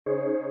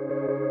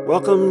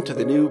Welcome to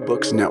the New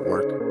Books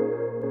Network.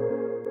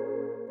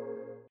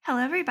 Hello,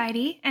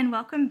 everybody, and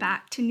welcome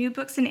back to New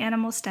Books in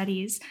Animal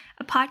Studies,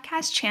 a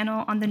podcast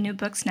channel on the New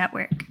Books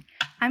Network.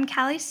 I'm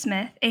Callie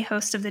Smith, a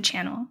host of the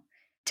channel.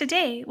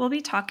 Today, we'll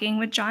be talking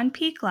with John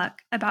P.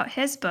 Gluck about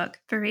his book,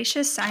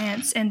 Voracious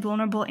Science in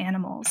Vulnerable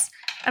Animals,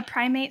 A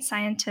Primate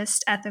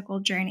Scientist's Ethical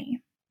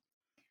Journey.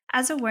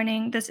 As a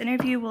warning, this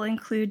interview will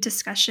include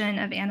discussion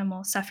of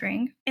animal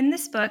suffering. In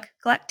this book,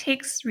 Gluck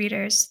takes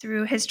readers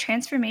through his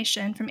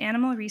transformation from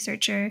animal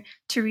researcher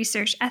to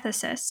research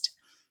ethicist.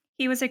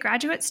 He was a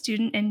graduate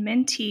student and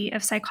mentee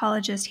of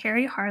psychologist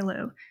Harry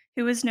Harlow,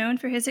 who was known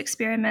for his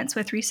experiments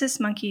with rhesus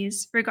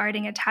monkeys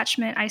regarding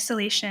attachment,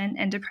 isolation,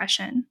 and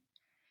depression.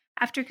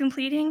 After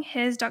completing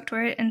his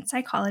doctorate in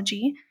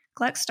psychology,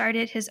 Gluck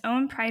started his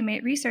own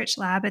primate research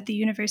lab at the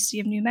University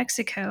of New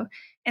Mexico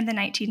in the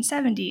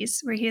 1970s,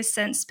 where he has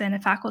since been a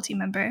faculty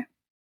member.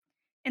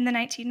 In the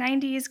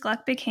 1990s,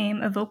 Gluck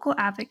became a vocal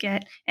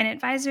advocate and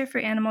advisor for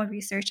animal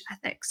research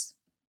ethics.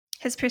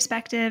 His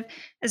perspective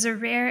is a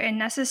rare and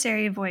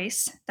necessary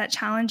voice that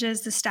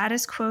challenges the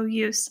status quo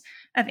use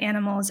of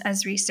animals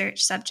as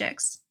research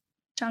subjects.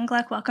 John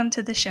Gluck, welcome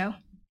to the show.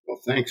 Well,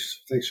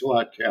 thanks a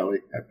lot, Callie.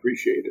 I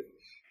appreciate it.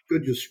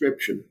 Good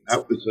description.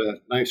 That was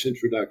a nice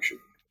introduction.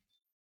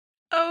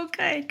 Oh,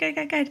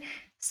 good.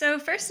 So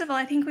first of all,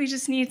 I think we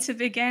just need to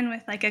begin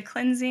with like a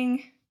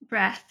cleansing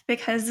breath,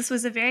 because this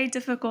was a very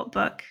difficult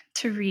book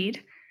to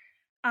read.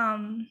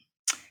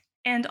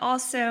 And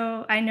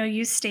also, I know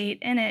you state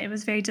in it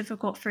was very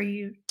difficult for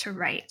you to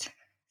write.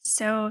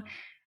 So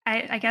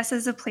I guess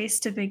as a place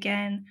to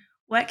begin,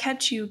 what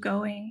kept you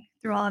going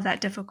through all of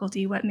that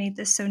difficulty? What made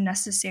this so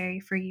necessary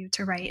for you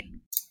to write?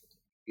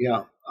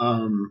 Yeah,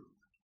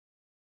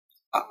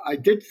 I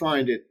did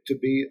find it to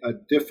be a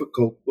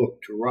difficult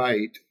book to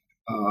write,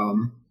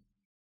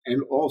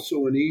 and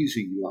also an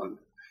easy one.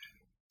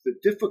 The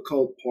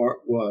difficult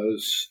part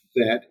was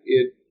that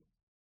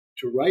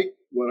to write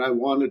what I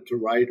wanted to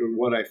write or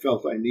what I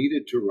felt I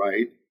needed to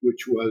write,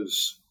 which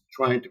was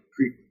trying to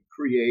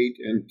create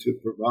and to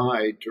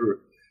provide to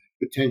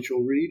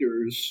potential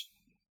readers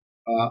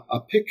a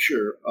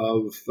picture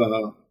of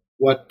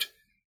what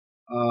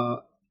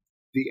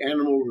the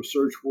animal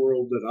research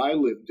world that I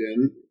lived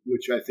in,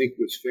 which I think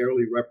was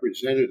fairly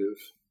representative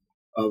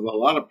of a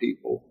lot of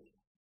people,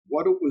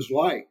 what it was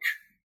like,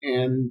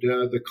 and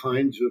the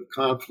kinds of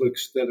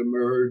conflicts that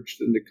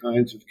emerged and the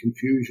kinds of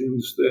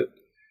confusions that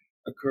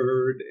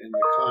occurred and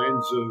the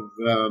kinds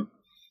of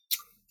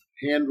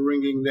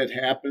hand-wringing that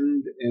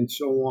happened and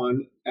so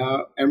on.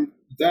 And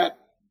that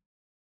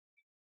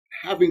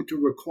having to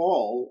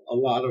recall a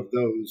lot of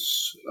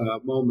those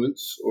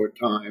moments or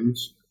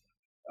times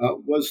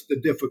was the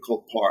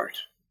difficult part,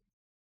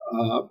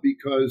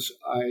 because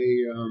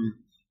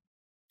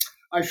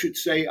I should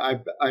say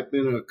I've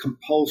been a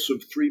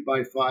compulsive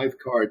 3x5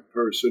 card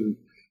person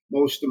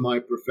most of my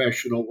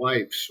professional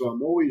life. So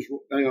I'm always,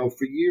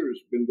 for years,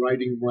 been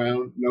writing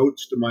around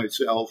notes to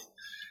myself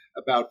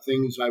about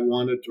things I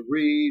wanted to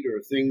read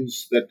or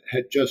things that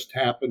had just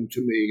happened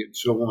to me and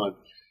so on.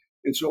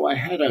 And so I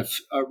had a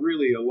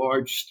really a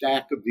large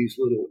stack of these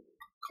little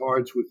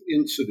cards with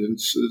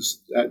incidences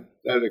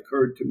that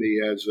occurred to me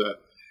as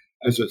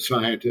a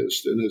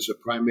scientist and as a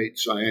primate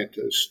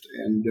scientist.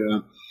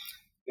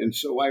 And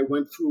so I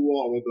went through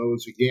all of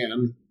those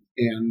again,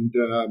 and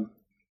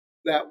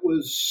that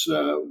was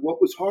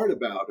what was hard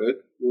about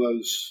it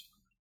was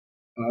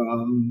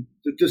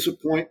the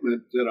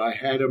disappointment that I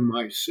had in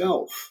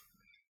myself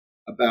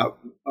about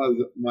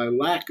my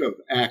lack of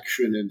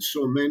action in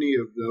so many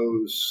of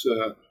those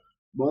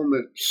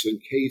moments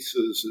and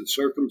cases and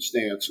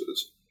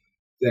circumstances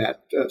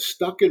that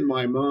stuck in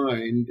my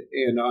mind,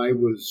 and I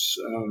was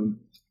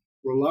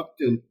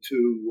reluctant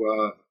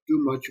to do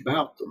much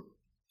about them.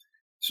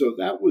 So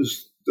that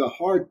was the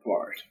hard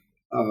part.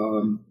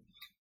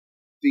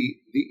 The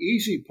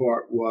easy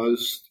part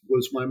was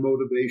my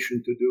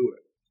motivation to do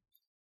it.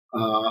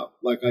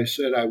 Like I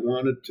said, I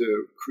wanted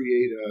to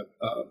create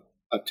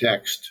a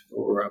text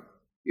or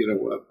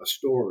a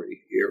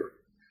story here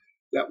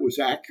that was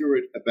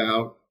accurate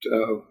about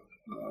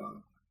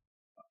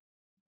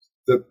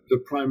the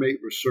primate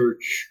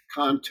research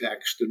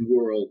context and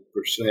world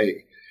per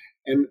se,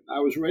 and I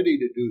was ready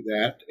to do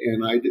that,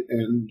 and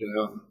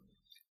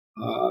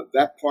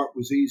that part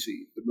was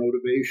easy. The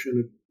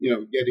motivation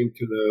of getting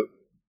to the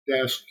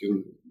desk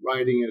and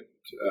writing it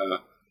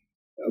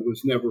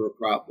was never a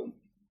problem,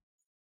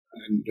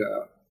 and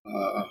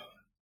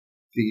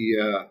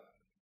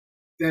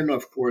then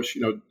of course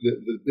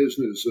the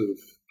business of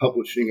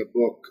publishing a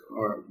book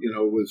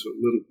was a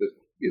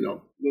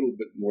little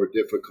bit more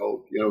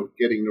difficult,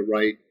 getting the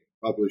right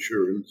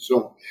publisher and so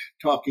on,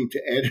 talking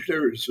to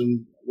editors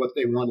and what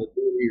they want to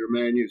do to your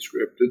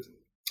manuscript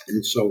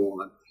and so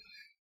on.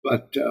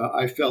 But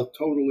I felt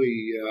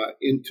totally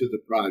into the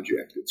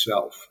project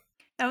itself.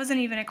 That wasn't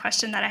even a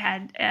question that I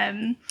had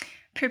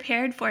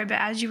prepared for, but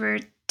as you were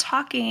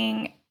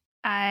talking,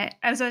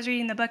 as I was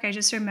reading the book, I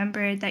just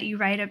remembered that you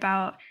write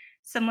about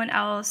someone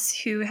else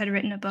who had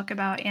written a book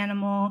about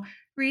animal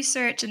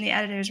research, and the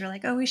editors were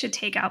like, oh, we should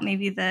take out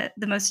maybe the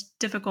most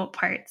difficult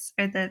parts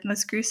or the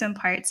most gruesome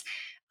parts.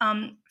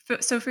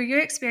 So for your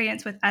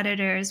experience with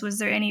editors, was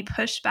there any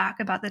pushback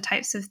about the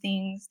types of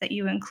things that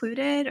you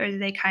included, or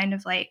did they kind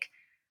of like,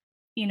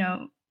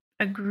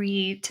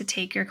 agree to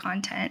take your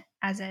content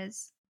as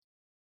is?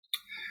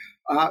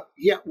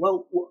 Yeah,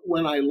 well,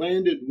 when I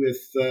landed with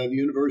the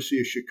University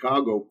of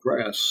Chicago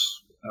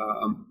Press,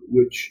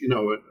 which,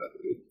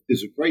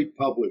 is a great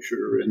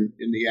publisher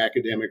in the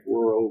academic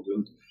world,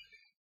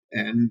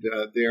 and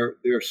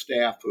their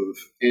staff of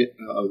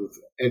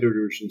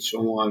editors and so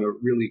on are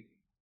really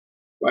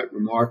quite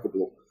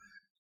remarkable.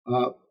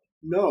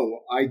 No,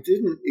 I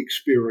didn't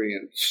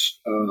experience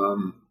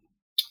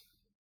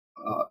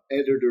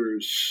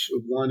editors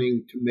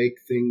wanting to make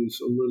things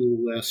a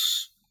little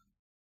less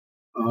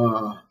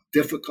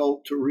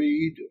difficult to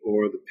read,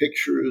 or the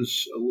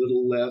pictures a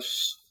little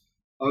less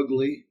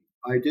ugly.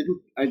 I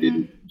didn't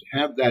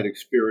have that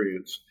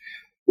experience.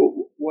 But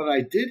what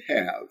I did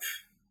have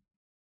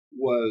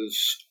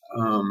was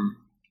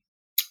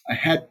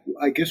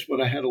I guess what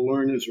I had to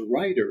learn as a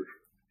writer,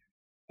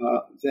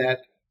 that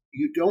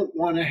you don't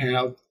want to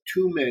have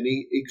too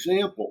many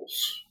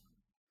examples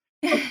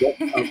of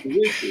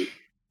the issue.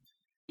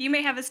 You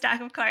may have a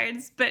stack of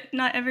cards, but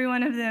not every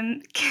one of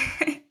them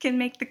can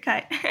make the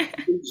cut.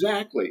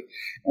 Exactly.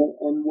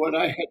 And what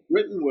I had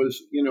written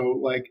was,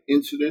 like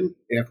incident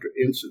after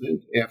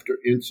incident after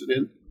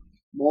incident,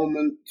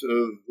 moment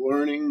of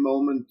learning,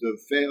 moment of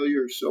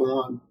failure, so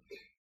on.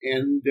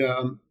 And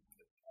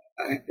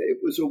it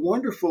was a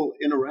wonderful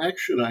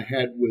interaction I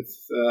had with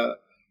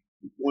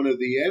one of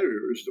the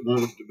editors,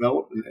 one of the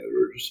development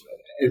editors,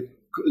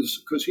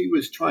 because he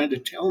was trying to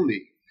tell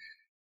me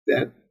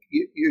that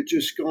you're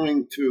just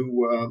going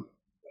to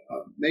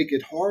make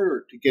it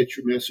harder to get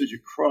your message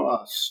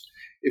across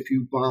if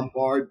you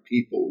bombard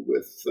people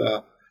with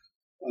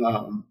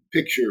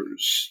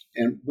pictures,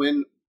 and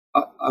when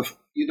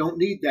you don't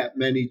need that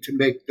many to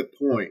make the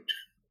point.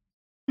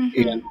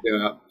 Mm-hmm. And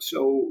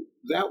so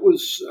that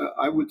was,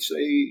 I would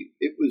say,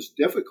 it was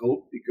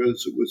difficult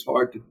because it was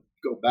hard to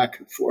go back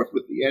and forth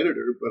with the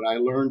editor, but I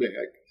learned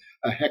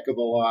a heck of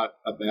a lot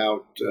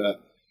about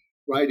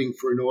writing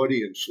for an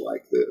audience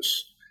like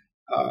this.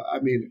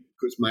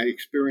 Because my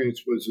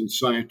experience was in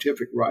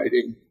scientific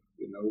writing,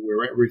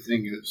 where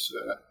everything is,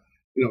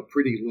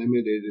 pretty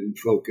limited and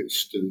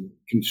focused and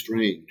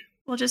constrained.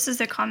 Well, just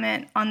as a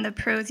comment on the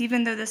prose,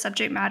 even though the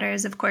subject matter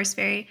is, of course,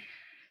 very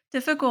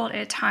difficult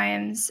at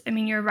times,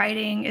 your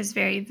writing is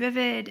very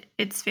vivid,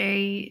 it's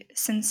very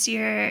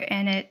sincere,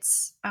 and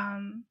it's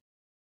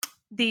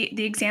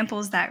the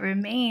examples that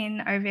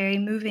remain are very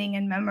moving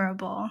and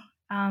memorable.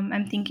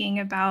 I'm thinking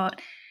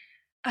about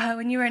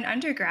when you were an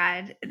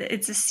undergrad,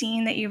 it's a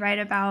scene that you write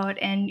about,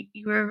 and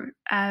you were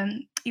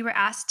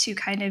asked to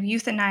kind of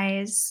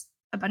euthanize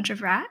a bunch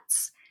of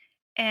rats,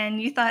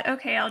 and you thought,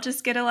 okay, I'll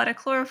just get a lot of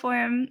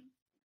chloroform,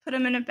 put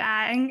them in a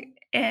bag,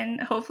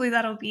 and hopefully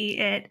that'll be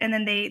it. And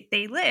then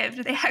they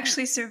lived, they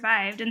actually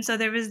survived. And so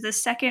there was the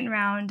second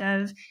round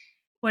of,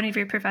 one of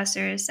your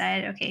professors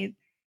said, okay,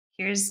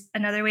 here's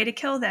another way to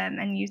kill them,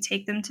 and you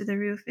take them to the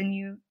roof and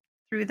you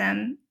threw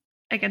them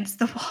against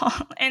the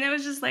wall. And it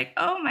was just like,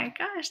 oh my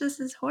gosh, this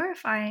is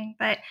horrifying.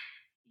 But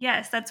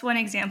yes, that's one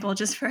example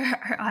just for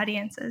our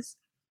audiences.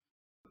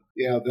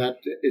 Yeah, that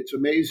it's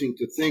amazing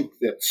to think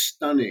that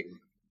stunning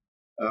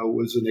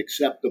was an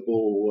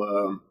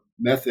acceptable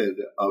method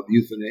of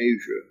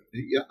euthanasia.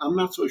 Yeah, I'm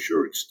not so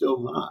sure it's still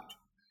not,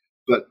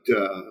 but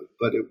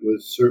it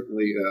was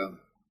certainly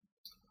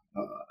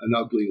an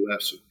ugly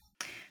lesson.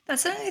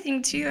 That's another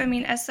thing too.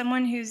 As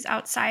someone who's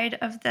outside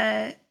of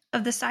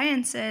the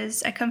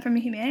sciences, I come from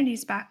a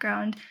humanities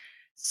background.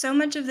 So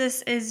much of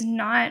this is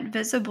not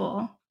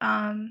visible.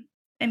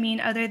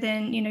 Other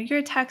than,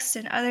 your text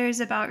and others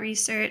about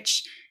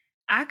research,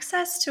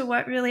 access to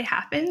what really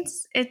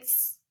happens,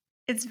 it's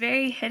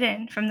very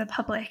hidden from the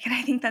public. And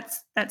I think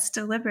that's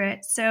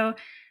deliberate. So,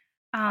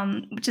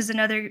 which is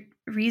another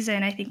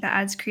reason I think that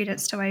adds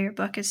credence to why your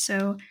book is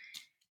so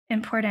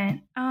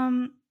important.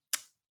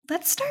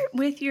 Let's start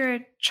with your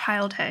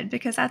childhood,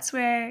 because that's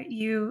where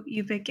you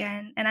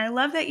begin. And I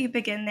love that you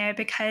begin there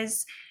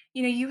because,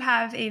 you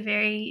have a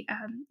very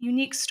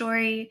unique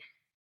story,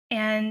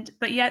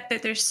 but yet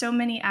that there's so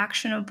many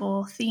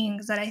actionable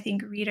things that I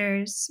think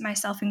readers,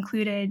 myself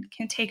included,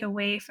 can take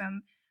away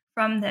from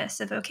this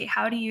of, okay,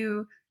 how do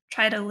you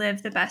try to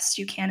live the best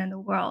you can in the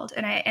world?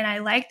 And I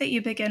like that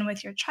you begin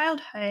with your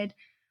childhood,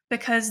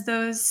 because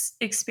those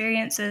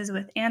experiences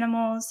with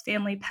animals,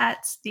 family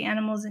pets, the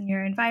animals in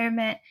your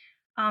environment,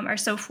 are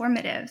so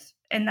formative.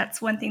 And that's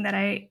one thing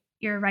that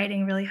your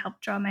writing really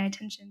helped draw my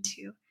attention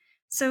to.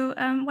 So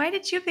why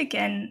did you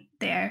begin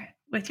there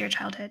with your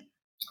childhood?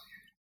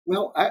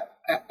 Well,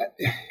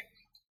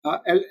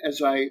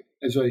 as I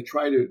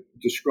try to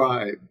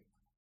describe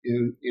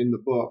in the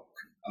book,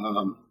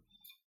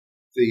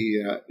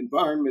 the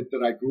environment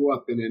that I grew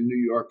up in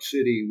New York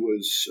City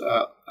was,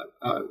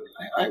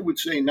 I would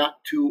say,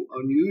 not too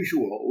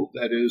unusual.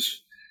 That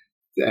is,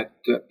 that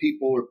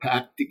people are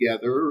packed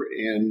together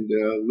and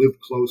live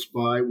close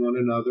by one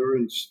another,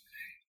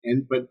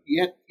 but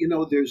yet,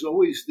 there's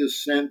always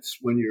this sense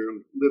when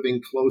you're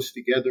living close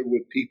together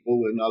with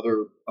people in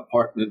other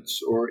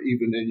apartments or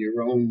even in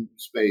your own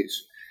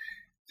space,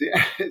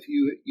 that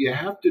you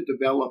have to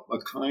develop a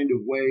kind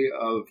of way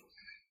of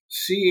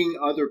seeing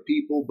other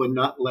people but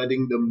not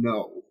letting them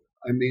know.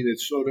 I mean,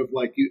 it's sort of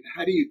like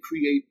how do you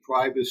create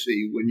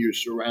privacy when you're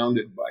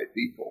surrounded by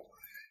people?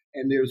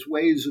 And there's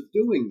ways of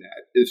doing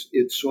that.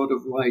 It's sort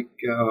of like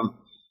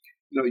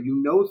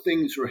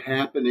things are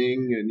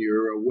happening and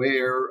you're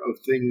aware of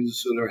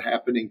things that are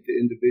happening to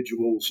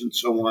individuals and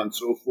so on and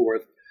so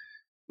forth,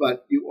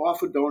 but you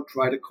often don't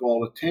try to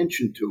call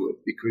attention to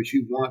it because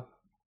you want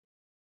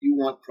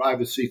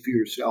privacy for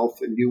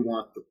yourself, and you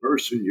want the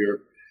person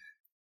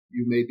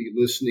you may be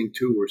listening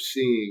to or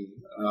seeing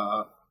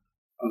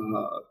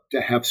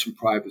to have some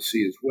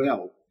privacy as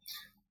well.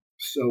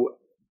 So,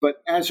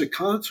 but as a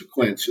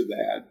consequence of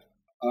that,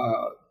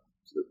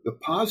 the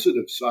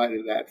positive side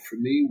of that for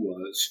me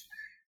was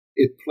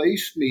it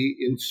placed me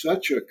in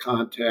such a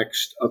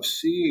context of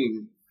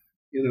seeing,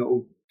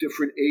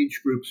 different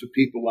age groups of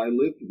people I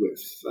lived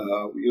with.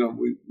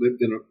 We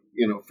lived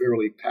in a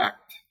fairly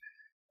packed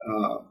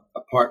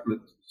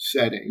apartment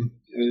setting,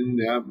 and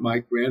my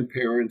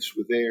grandparents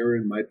were there,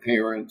 and my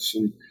parents,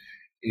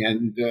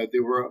 and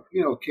there were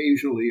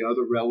occasionally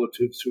other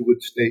relatives who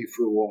would stay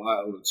for a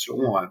while, and so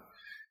on.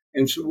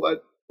 And so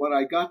what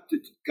I got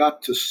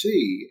to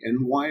see,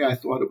 and why I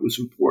thought it was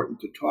important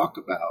to talk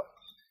about,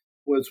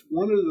 was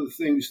one of the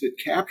things that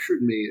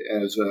captured me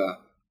as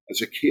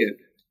a kid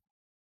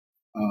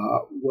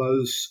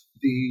was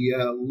the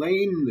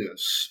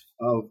lameness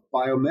of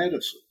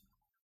biomedicine.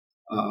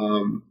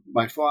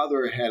 My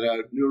father had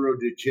a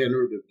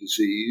neurodegenerative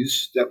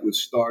disease that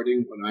was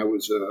starting when I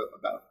was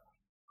about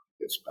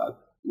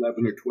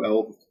 11 or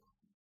 12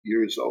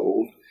 years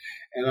old,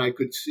 and I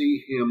could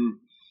see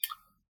him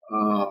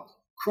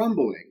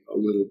crumbling a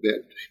little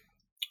bit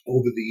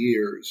over the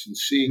years and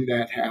seeing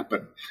that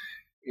happen.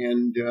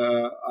 And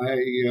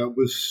I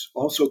was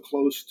also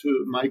close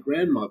to my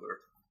grandmother,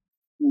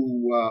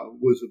 who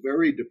was a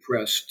very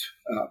depressed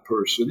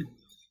person,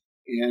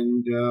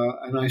 and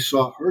I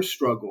saw her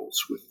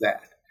struggles with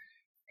that.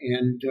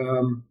 And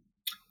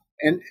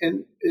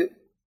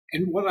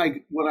what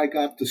I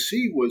got to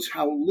see was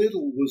how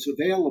little was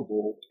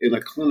available in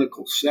a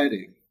clinical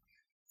setting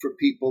for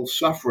people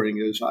suffering,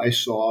 as I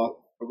saw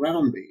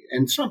around me,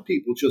 and some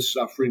people just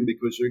suffering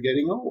because they're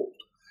getting old,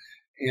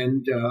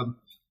 and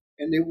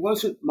there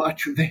wasn't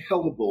much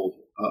available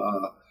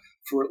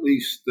for at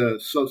least the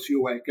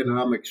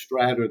socioeconomic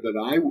strata that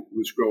I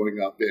was growing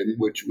up in,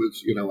 which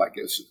was, I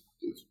guess,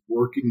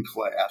 working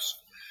class.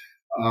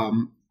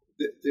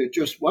 There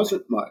just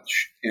wasn't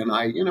much, and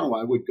I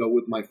would go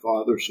with my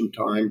father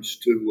sometimes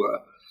to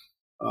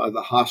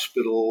the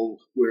hospital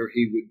where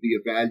he would be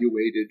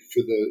evaluated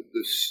for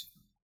this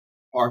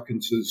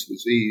Parkinson's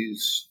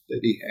disease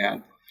that he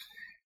had,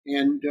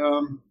 and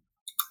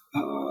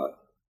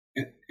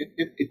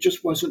it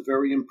just wasn't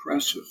very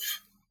impressive,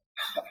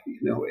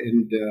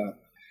 and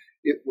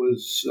it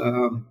was,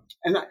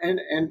 and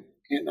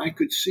I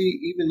could see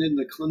even in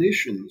the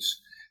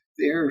clinicians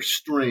their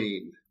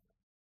strain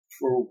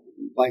for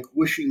like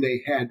wishing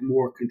they had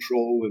more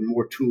control and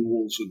more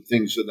tools and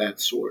things of that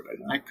sort,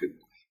 and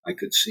I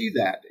could see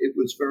that. It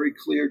was very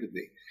clear to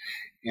me,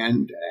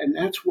 and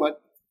that's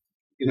what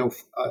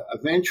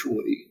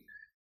eventually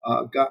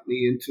got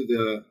me into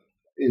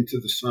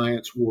the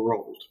science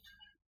world.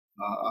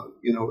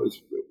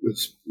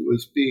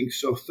 Was being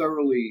so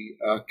thoroughly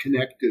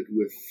connected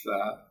with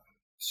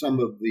some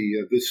of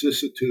the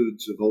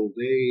vicissitudes of old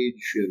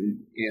age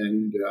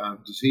and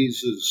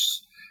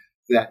diseases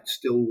that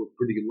still were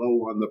pretty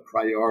low on the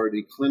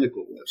priority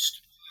clinical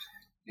list,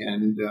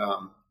 and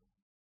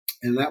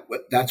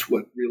that's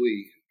what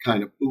really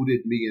kind of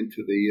booted me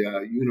into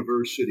the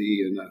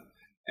university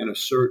and a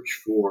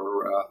search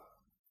for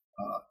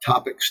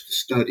topics to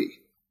study.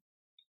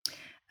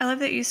 I love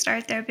that you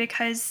start there,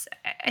 because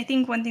I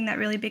think one thing that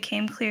really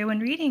became clear when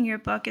reading your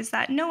book is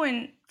that no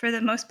one, for the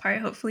most part,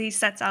 hopefully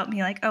sets out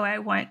me like, oh, I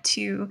want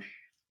to,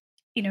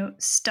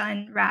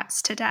 stun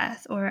rats to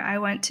death, or I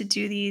want to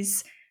do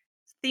these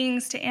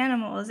things to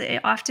animals.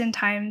 It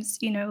oftentimes,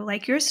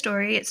 like your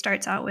story, it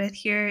starts out with,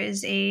 here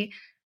is a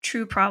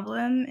true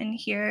problem, and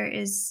here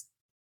is,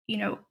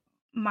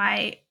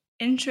 my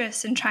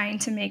interest in trying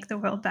to make the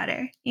world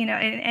better,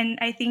 and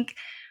I think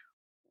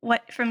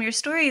from your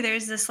story,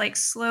 there's this like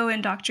slow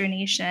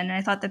indoctrination.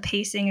 I thought the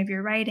pacing of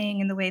your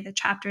writing and the way the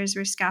chapters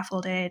were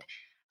scaffolded,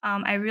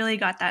 I really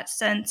got that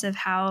sense of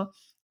how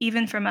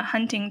even from a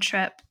hunting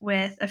trip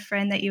with a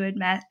friend that you had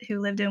met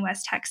who lived in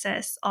West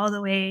Texas all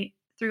the way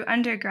through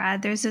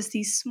undergrad, there's just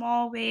these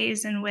small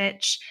ways in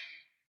which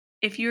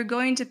if you're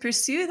going to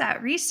pursue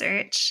that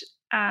research,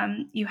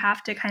 you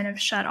have to kind of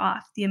shut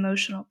off the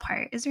emotional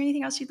part. Is there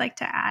anything else you'd like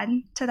to add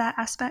to that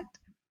aspect?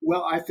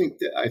 Well, I think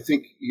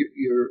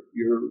you're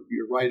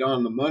right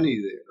on the money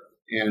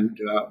there, and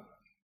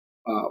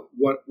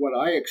what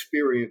I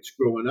experienced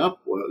growing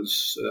up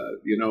was,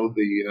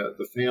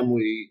 the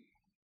family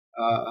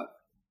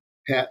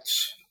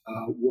pets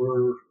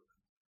were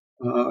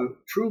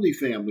truly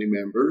family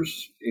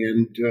members,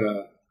 and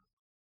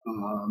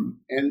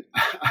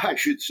I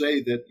should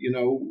say that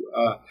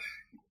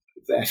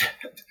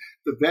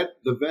that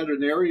the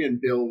veterinarian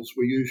bills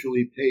were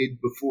usually paid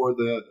before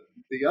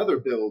the other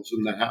bills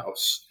in the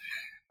house.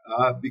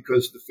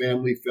 Because the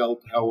family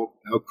felt how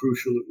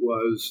crucial it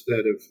was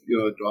that if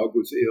a dog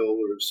was ill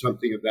or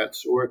something of that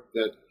sort,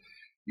 that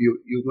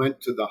you went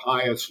to the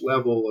highest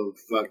level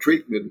of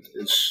treatment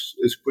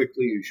as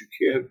quickly as you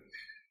can.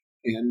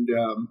 And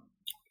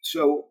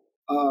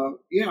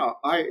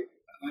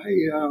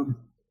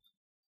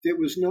there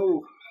was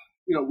no,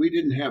 we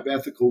didn't have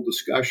ethical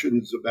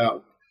discussions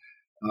about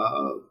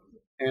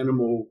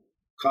animal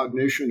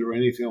cognition or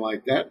anything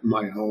like that in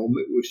my home.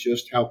 It was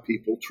just how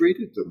people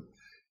treated them.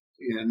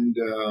 And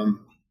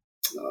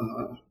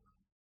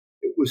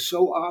it was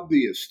so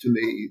obvious to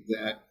me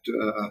that,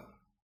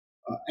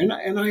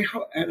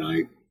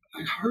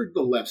 I heard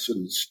the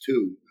lessons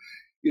too.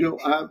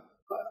 I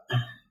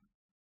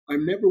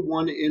remember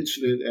one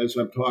incident as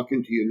I'm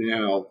talking to you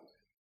now,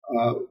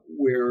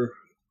 where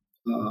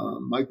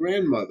my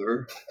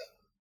grandmother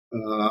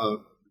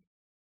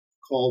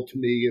called to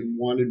me and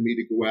wanted me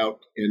to go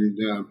out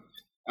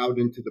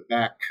into the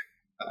back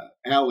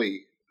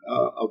alley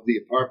of the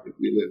apartment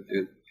we lived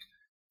in.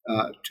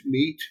 To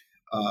meet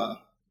a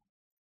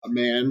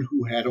man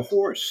who had a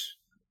horse,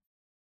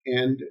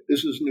 and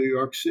this is New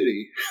York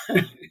City,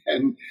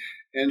 and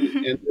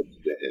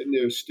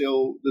there's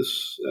still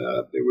this.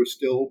 There were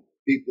still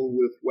people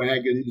with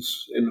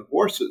wagons and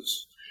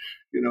horses,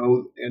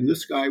 and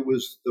this guy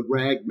was the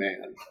rag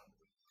man,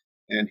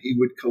 and he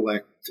would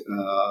collect,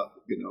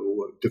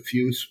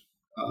 diffuse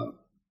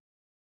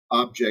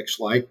objects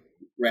like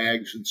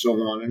rags and so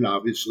on, and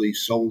obviously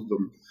sold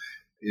them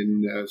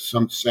in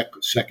some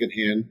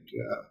secondhand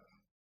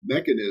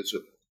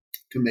mechanism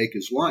to make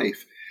his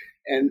life,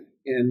 and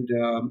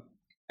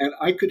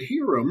I could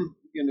hear him.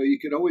 You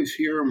could always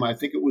hear him. I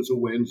think it was a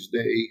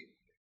Wednesday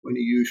when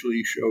he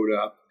usually showed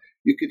up.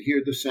 You could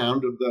hear the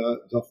sound of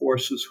the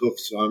horse's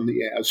hoofs on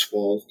the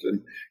asphalt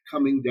and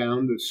coming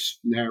down this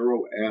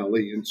narrow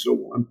alley and so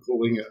on,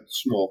 pulling a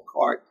small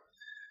cart.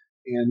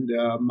 And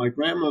my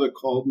grandmother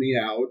called me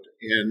out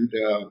and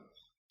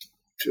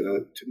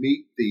to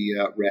meet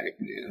the rag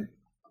man.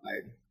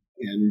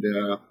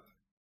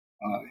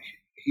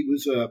 He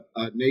was a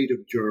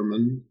native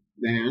German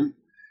man,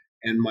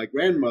 and my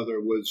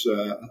grandmother was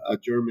a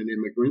German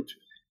immigrant,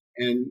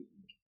 and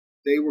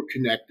they were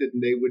connected,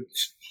 and they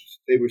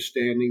were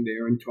standing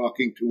there and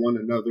talking to one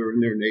another in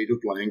their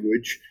native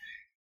language.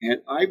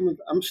 And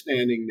I'm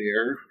standing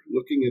there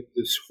looking at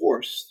this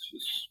horse,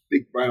 this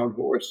big brown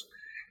horse,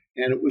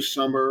 and it was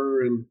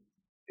summer, and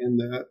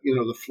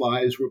the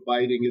flies were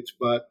biting its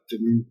butt,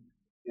 and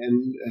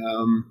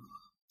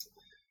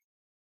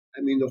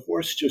the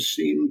horse just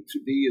seemed to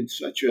be in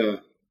such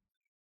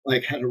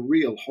had a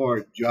real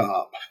hard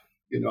job,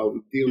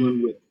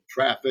 dealing with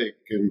traffic,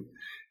 and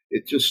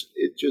it just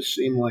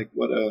seemed like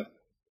what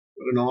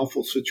an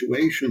awful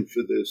situation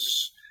for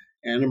this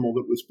animal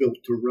that was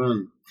built to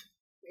run.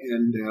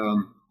 And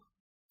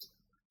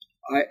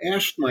I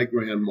asked my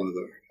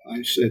grandmother,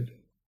 I said,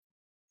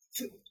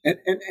 and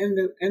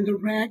the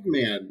rag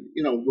man,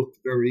 looked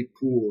very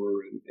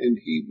poor, and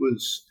he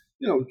was,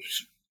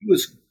 he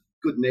was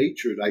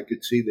good-natured. I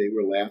could see they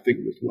were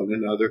laughing with one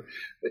another,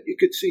 but you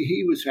could see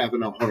he was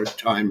having a hard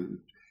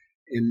time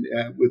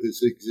with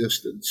his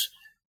existence.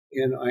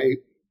 And I,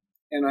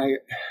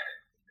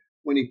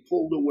 when he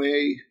pulled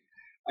away,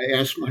 I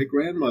asked my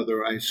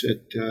grandmother, I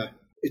said,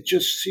 it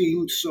just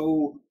seemed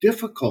so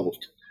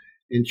difficult.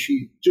 And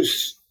she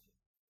just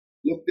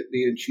looked at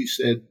me and she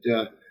said,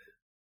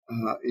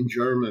 in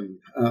German,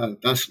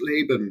 das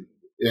Leben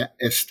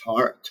ist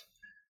hart.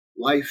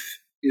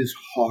 Life is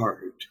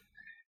hard.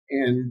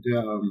 And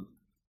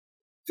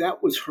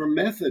that was her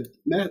mentioned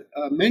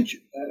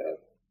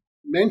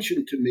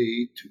to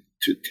me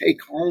to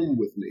take home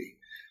with me.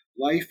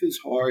 Life is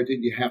hard,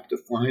 and you have to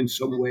find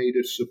some way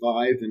to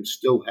survive and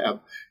still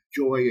have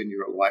joy in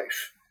your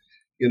life.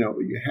 You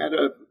had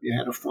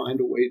to find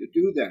a way to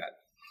do that.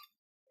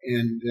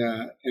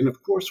 And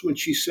of course, when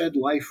she said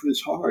life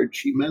was hard,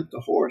 she meant the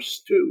horse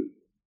too,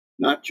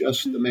 not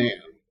just the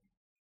man.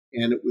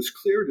 And it was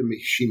clear to me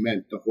she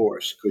meant the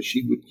horse, because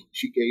she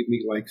gave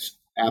me like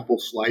apple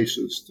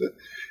slices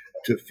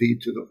to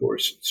feed to the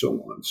horse and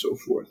so on and so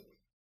forth.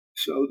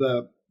 So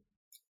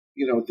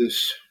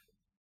this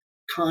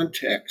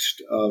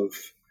context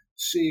of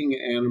seeing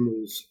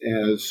animals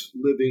as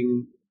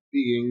living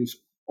beings,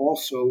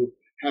 also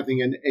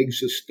having an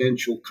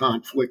existential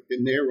conflict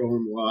in their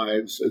own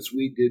lives, as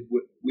we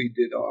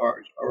did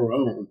our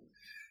own,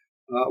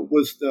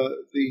 was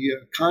the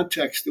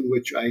context in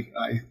which I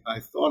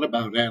thought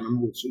about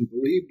animals and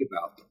believed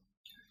about them.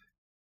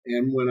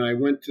 And when I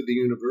went to the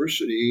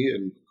university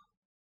and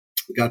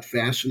got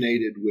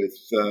fascinated with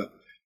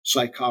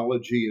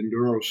psychology and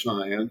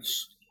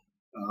neuroscience,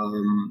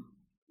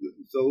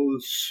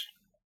 those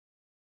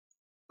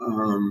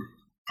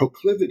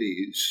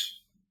proclivities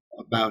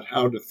about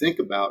how to think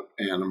about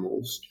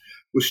animals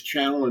was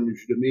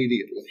challenged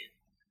immediately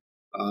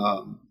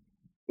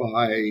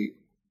by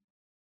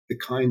the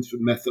kinds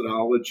of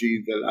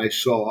methodology that I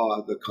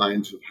saw, the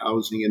kinds of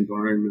housing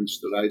environments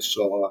that I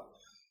saw,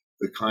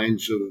 the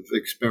kinds of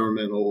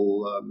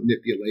experimental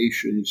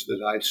manipulations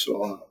that I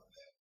saw.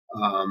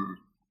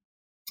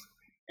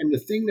 And the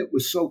thing that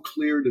was so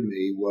clear to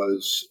me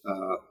was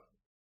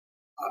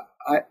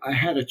I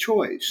had a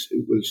choice.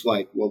 It was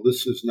like, well,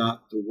 this is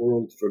not the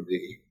world for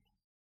me,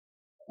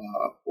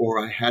 or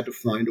I had to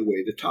find a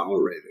way to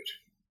tolerate it.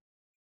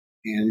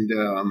 And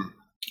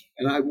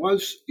I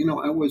was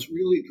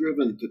really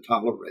driven to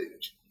tolerate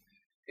it.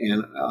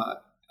 And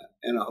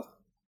I'll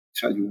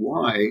tell you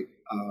why.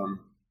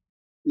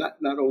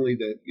 Not only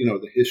that,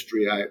 the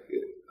history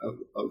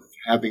of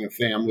having a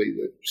family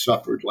that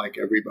suffered like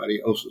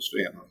everybody else's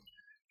family,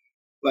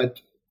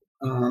 but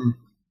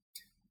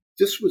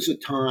this was a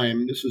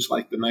time. This is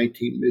like the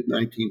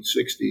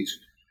mid-1960s,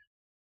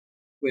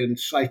 when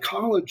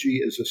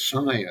psychology as a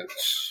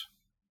science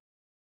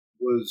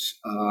was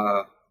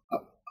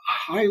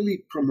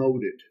highly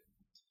promoted.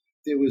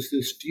 There was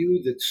this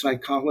view that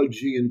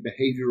psychology and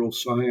behavioral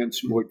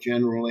science more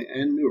generally,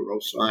 and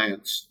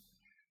neuroscience,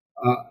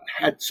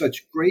 had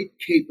such great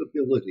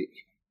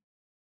capability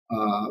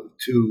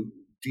to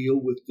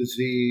deal with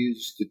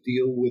disease, to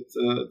deal with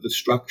the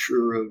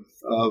structure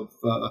of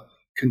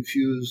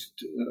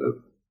confused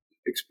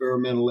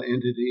experimental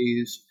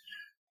entities.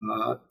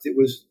 It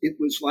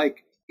was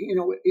like,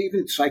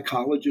 even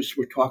psychologists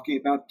were talking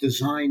about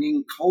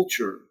designing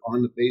culture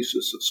on the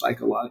basis of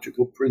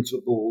psychological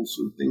principles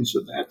and things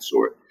of that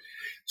sort.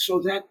 So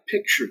that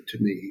picture to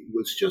me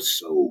was just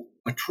so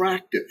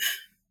attractive.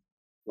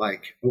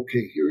 Like,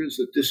 okay, here is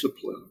a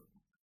discipline,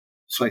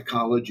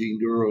 psychology,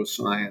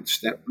 neuroscience,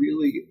 that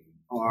really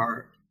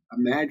are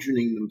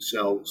imagining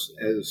themselves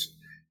as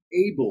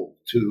able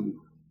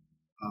to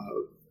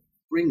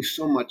bring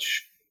so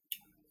much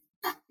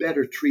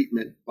better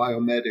treatment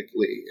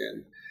biomedically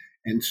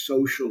and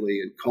socially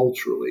and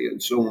culturally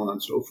and so on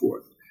and so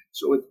forth.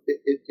 So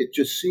it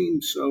just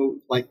seemed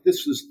so like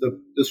this was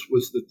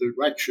the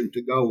direction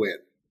to go in.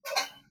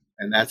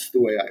 And that's the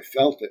way I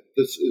felt it.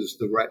 This is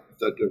the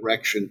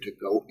direction to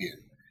go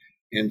in.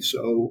 And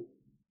so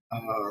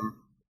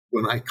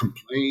when I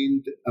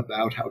complained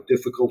about how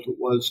difficult it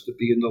was to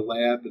be in the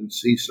lab and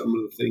see some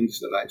of the things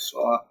that I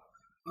saw,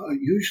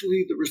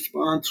 usually the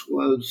response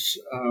was,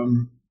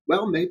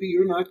 well, maybe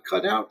you're not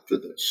cut out for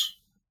this.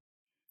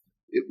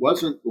 It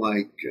wasn't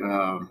like,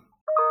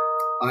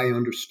 I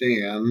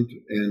understand,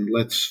 and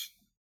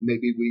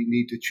maybe we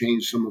need to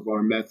change some of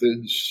our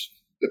methods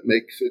that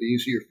makes it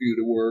easier for you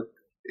to work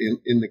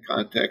in the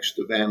context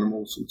of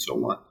animals and so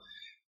on.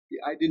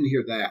 I didn't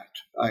hear that.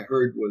 I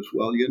heard was,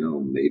 well,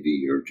 maybe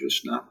you're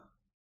just not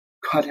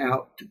cut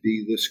out to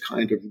be this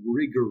kind of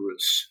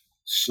rigorous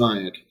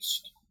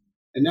scientist.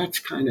 And that's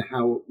kind of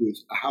how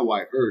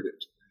I heard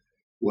it,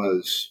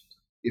 was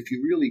if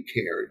you really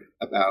cared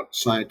about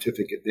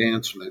scientific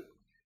advancement,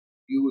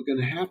 you were going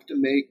to have to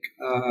make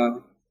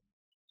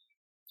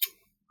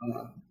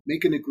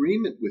an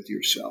agreement with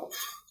yourself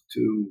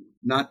to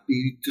not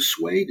be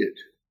dissuaded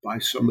by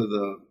some of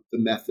the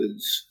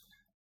methods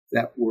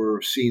that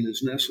were seen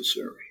as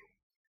necessary.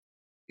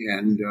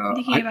 And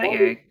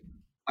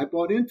I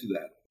bought into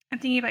that. I'm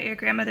thinking about your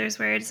grandmother's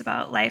words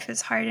about life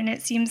is hard, and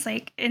it seems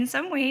like in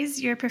some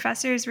ways your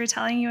professors were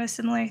telling you a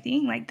similar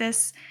thing, like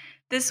this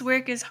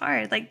work is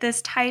hard, like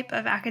this type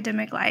of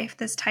academic life,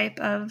 this type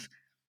of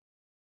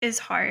is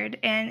hard.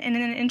 And in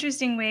an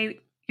interesting way,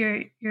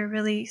 your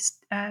really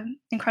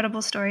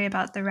incredible story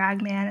about the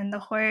ragman and the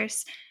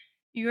horse,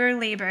 your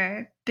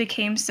labor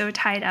became so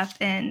tied up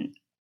in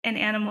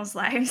animals'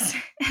 lives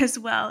as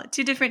well,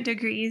 to different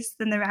degrees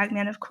than the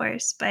ragman, of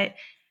course, but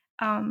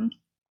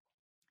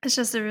it's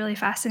just a really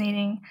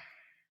fascinating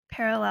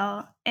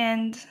parallel.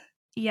 And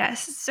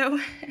yes, so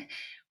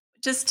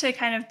just to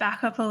kind of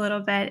back up a little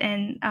bit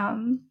and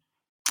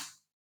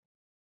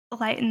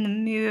lighten the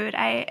mood,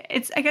 I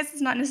guess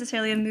it's not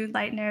necessarily a mood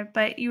lightener,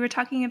 but you were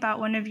talking about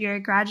one of your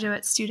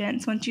graduate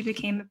students once you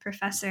became a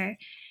professor,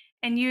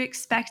 and you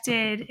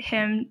expected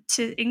him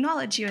to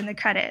acknowledge you in the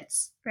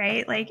credits,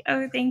 right? Like,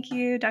 oh, thank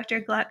you,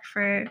 Dr. Gluck,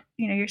 for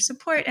your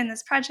support in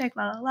this project,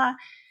 la la la,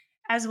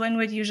 as one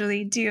would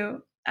usually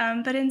do.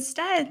 But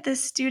instead,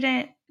 this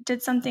student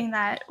did something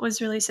that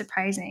was really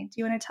surprising. Do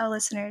you want to tell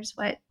listeners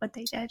what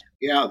they did?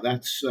 Yeah,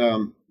 that's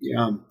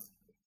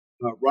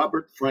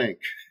Robert Frank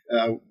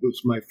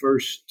was my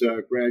first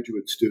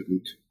graduate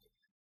student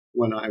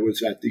when I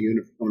was at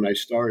when I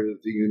started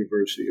at the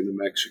University of New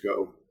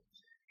Mexico,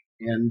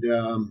 and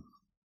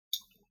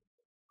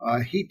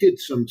he did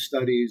some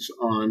studies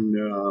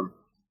on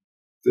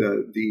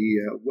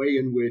the way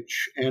in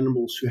which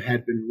animals who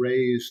had been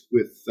raised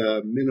with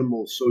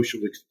minimal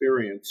social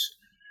experience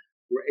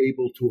were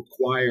able to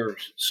acquire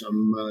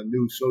some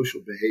new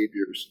social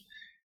behaviors.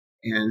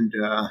 And,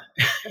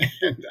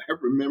 and I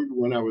remember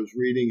when I was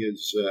reading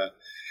his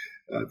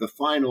the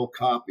final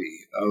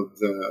copy of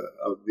the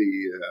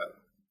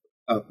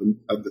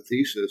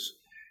thesis,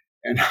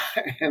 and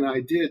and I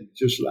did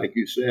just like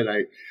you said.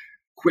 I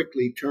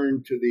quickly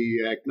turned to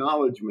the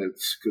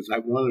acknowledgments because I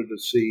wanted to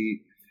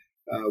see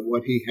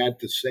what he had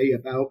to say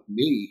about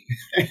me,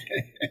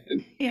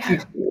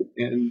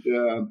 and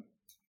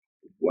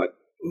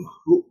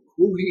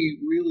who he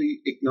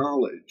really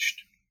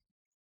acknowledged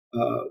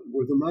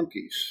were the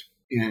monkeys,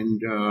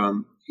 and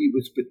he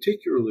was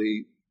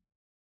particularly,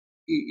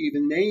 he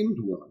even named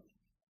one,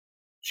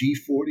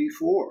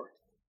 G44,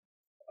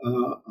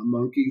 a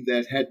monkey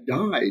that had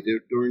died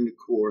during the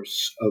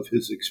course of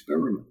his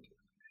experiment,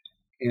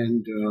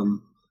 and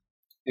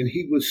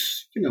he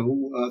was,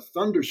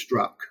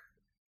 thunderstruck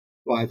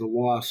by the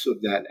loss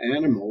of that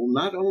animal,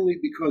 not only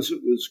because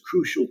it was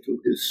crucial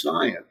to his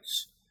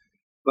science,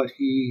 but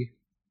he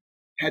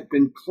had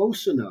been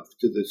close enough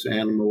to this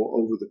animal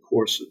over the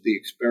course of the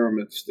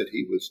experiments that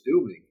he was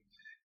doing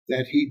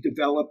that he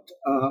developed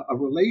a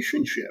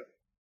relationship.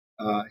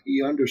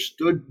 He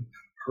understood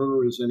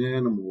her as an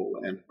animal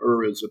and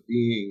her as a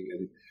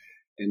being,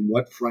 and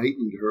what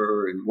frightened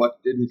her and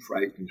what didn't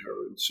frighten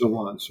her, and so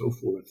on and so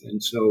forth.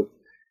 And so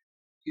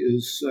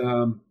his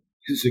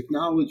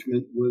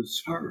acknowledgement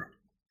was her.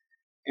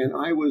 And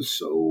I was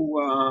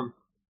so,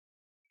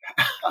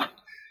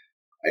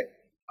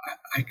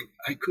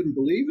 I couldn't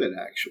believe it,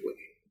 actually.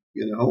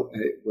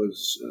 It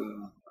was,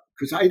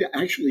 because I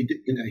actually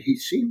did, he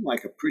seemed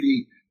like a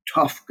pretty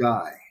tough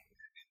guy.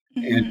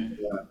 Mm-hmm.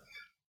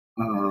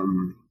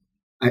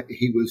 And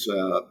he was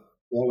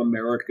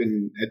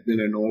All-American, had been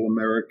an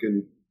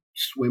All-American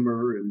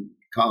swimmer in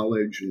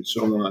college and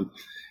so on.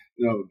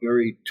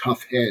 Very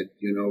tough head,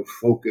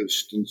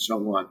 focused and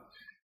so on.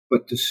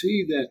 But to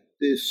see that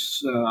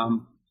this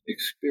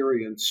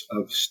experience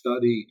of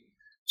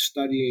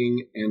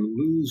studying and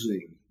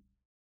losing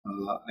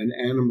an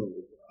animal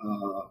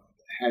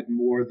had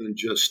more than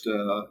just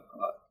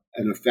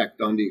an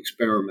effect on the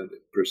experiment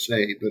per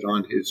se, but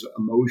on his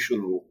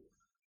emotional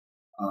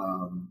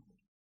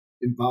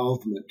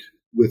involvement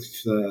with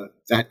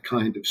that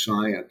kind of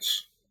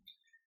science.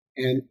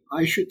 And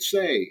I should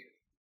say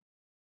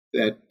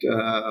that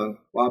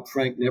Bob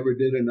Frank never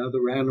did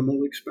another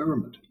animal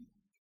experiment.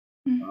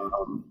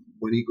 Mm-hmm.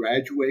 When he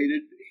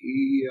graduated,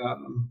 he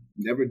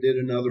never did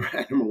another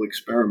animal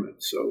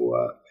experiment.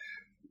 So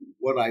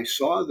what I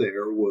saw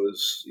there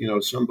was,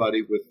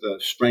 somebody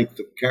with strength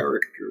of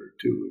character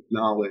to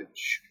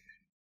acknowledge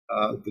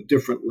the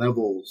different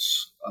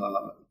levels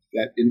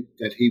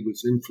that he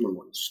was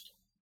influenced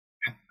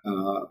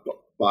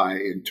by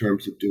in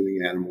terms of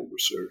doing animal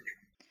research.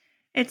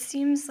 It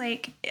seems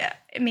like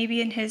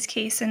maybe in his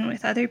case and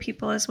with other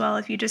people as well,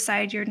 if you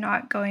decide you're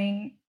not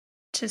going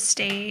to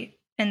stay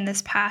in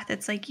this path,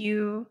 it's like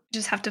you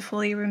just have to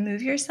fully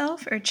remove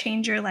yourself or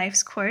change your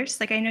life's course.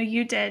 Like I know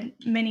you did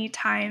many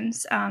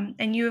times,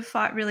 and you have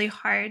fought really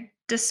hard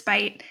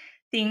despite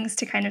things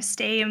to kind of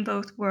stay in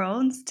both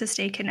worlds, to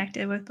stay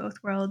connected with both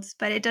worlds.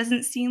 But it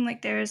doesn't seem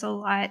like there is a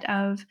lot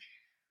of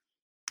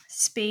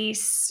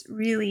space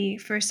really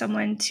for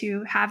someone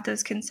to have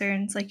those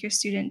concerns like your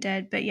student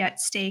did, but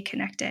yet stay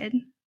connected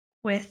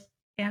with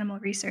animal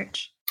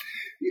research.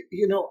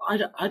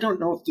 I don't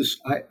know if this,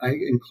 I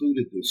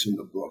included this in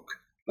the book,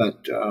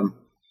 but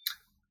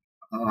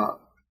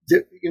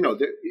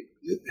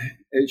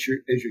as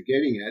you're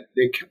getting at,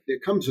 there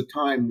comes a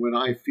time when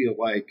I feel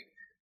like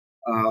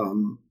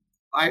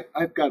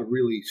I've got to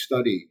really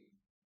study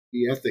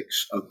the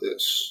ethics of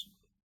this,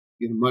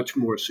 much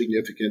more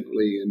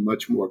significantly and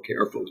much more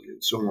carefully,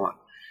 and so on.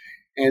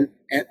 And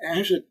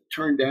as it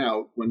turned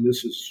out, when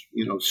this is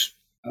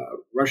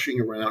rushing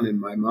around in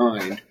my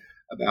mind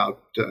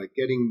about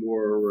getting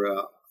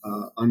more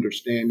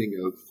understanding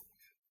of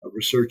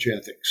research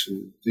ethics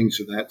and things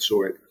of that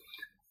sort,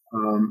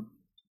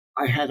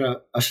 I had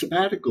a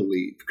sabbatical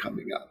leave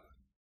coming up.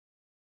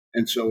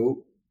 And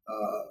so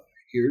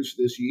here's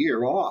this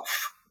year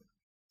off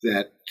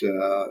that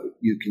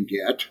you can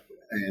get.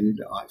 And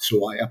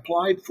so I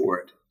applied for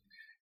it.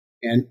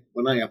 And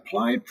when I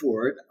applied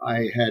for it,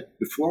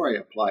 before I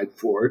applied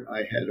for it,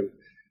 I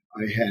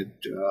had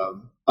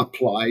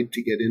applied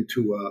to get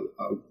into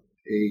a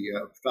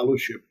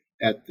fellowship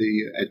at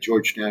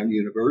Georgetown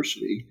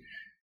University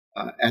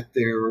at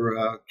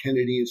their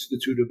Kennedy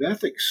Institute of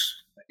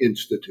Ethics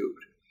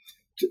Institute,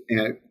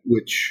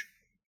 which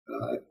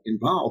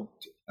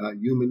involved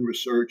human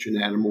research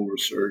and animal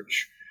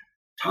research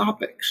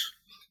topics.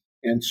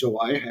 And so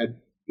I had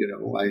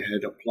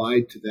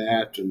applied to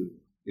that and,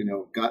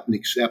 gotten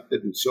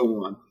accepted and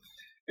so on.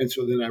 And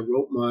so then I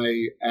wrote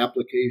my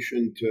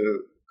application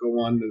to go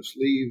on this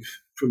leave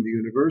from the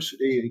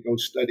university and go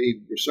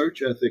study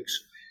research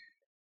ethics.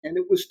 And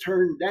it was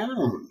turned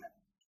down.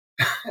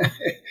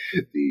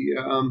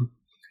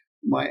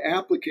 My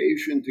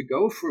application to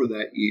go for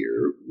that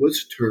year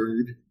was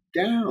turned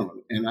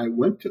down. And I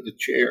went to the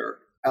chair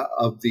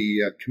of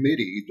the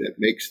committee that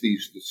makes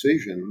these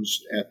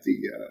decisions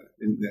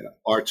in the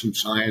Arts and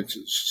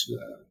Sciences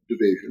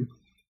division.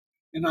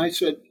 And I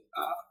said,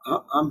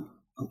 can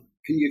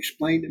you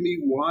explain to me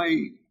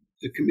why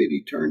the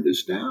committee turned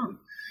us down.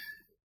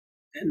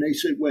 And they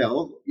said,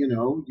 well,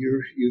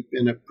 you've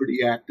been a pretty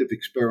active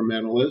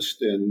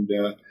experimentalist, and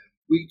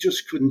we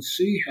just couldn't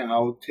see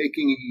how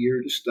taking a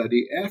year to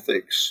study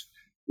ethics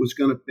was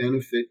going to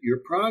benefit your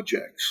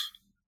projects.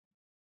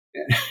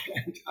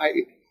 And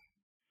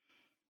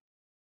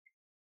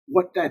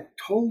what that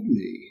told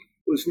me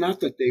was not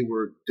that they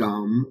were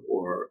dumb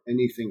or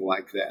anything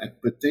like that,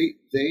 but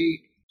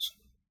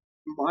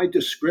my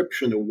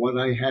description of what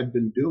I had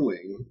been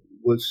doing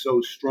was so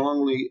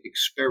strongly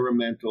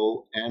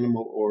experimental,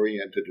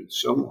 animal-oriented, and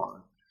so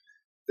on,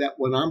 that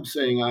when I'm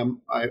saying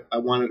I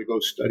wanted to go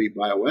study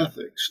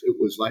bioethics, it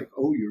was like,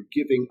 oh, you're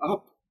giving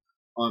up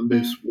on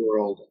this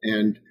world,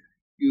 and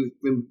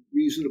you've been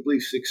reasonably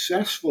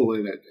successful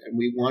in it, and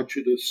we want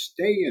you to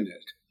stay in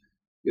it.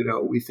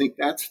 We think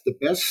that's the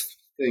best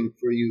thing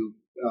for you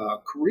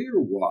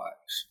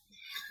career-wise.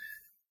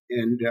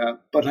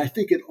 But I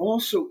think it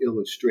also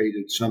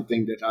illustrated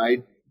something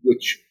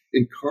which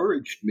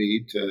encouraged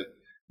me to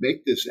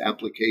make this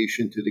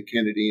application to the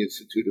Kennedy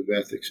Institute of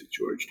Ethics at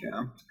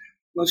Georgetown,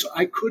 was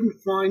I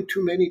couldn't find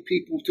too many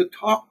people to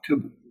talk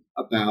to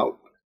about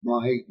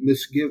my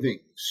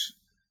misgivings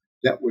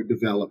that were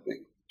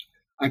developing.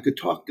 I could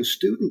talk to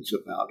students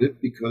about it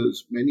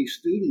because many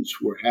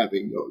students were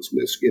having those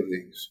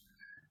misgivings.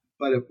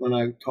 But when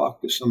I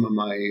talked to some of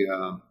my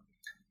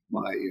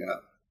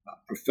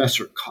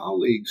professor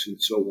colleagues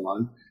and so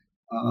on,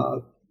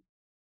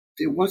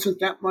 there wasn't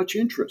that much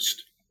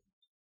interest.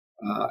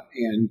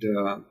 And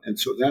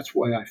so that's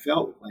why I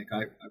felt like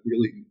I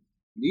really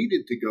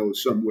needed to go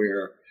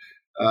somewhere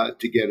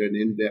to get an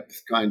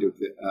in-depth kind of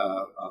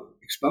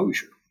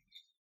exposure.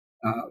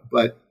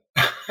 But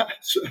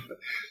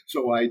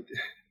so I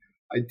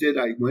did.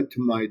 I went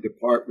to my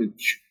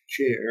department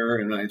chair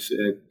and I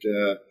said,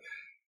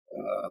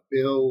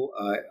 Bill,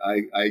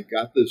 I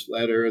got this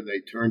letter. They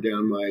turned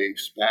down my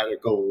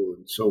sabbatical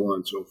and so on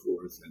and so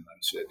forth. And I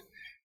said,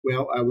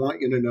 well, I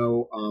want you to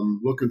know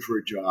I'm looking for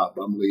a job.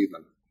 I'm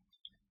leaving.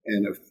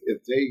 And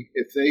if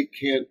they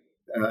can't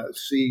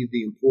see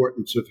the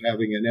importance of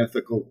having an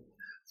ethical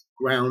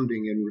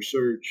grounding in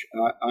research,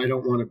 I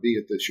don't want to be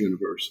at this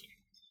university.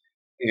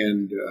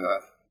 And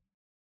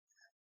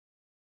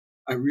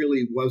I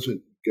really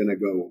wasn't going to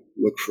go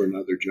look for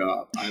another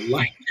job. I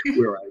liked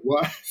where I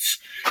was.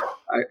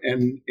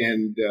 And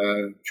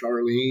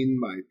Charlene,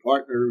 my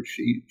partner,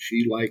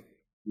 she liked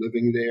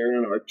living there,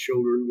 and our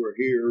children were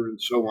here,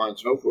 and so on and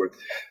so forth.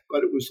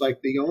 But it was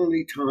like the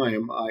only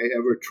time I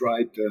ever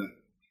tried to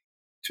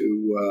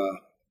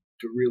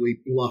really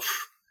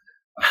bluff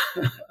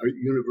a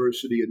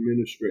university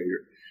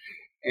administrator.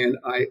 And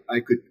I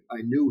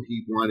knew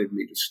he wanted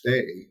me to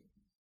stay,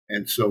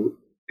 and so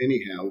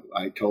anyhow,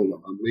 I told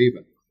him I'm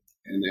leaving.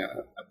 And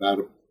about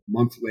a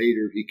month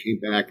later, he came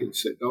back and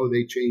said, "Oh,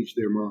 they changed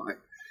their mind.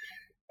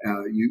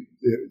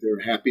 They're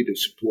happy to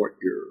support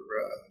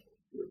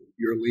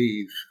your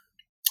leave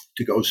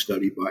to go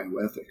study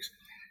bioethics."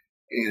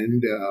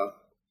 And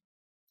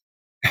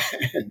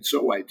and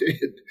so I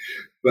did.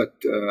 But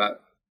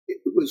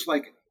it was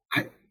like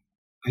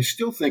I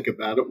still think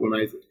about it when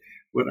I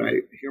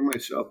hear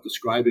myself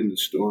describing the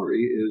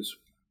story. Is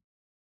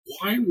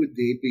why would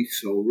they be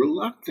so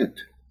reluctant?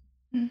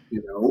 And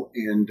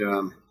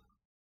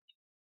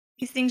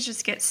these things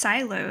just get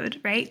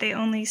siloed, right? They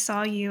only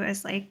saw you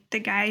as like the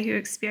guy who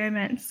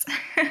experiments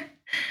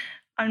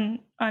on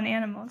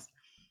animals.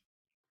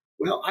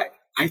 Well,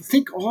 I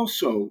think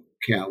also,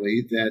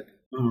 Callie, that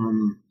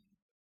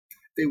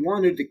they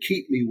wanted to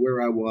keep me where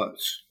I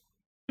was.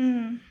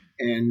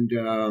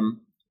 And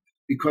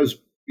because,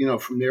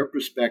 from their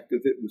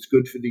perspective, it was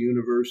good for the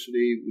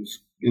university. It was,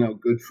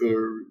 good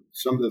for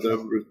some of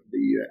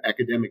the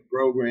academic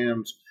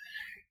programs.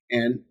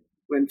 And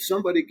when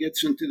somebody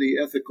gets into the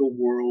ethical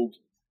world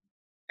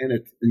and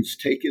it's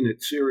taken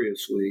it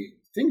seriously,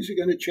 things are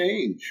going to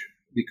change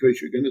because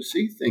you're going to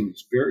see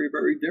things very,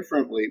 very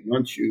differently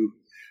once you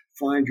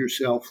find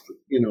yourself,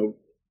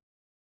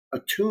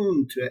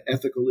 attuned to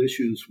ethical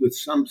issues with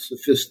some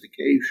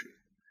sophistication.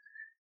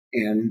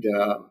 And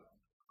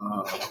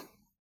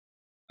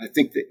I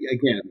think that,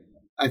 again,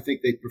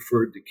 they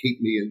preferred to keep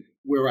me in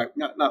where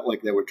not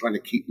like they were trying to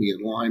keep me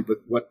in line, but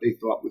what they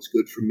thought was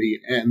good for me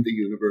and the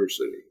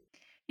university.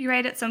 You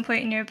write at some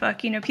point in your book,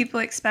 people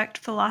expect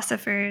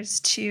philosophers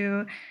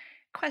to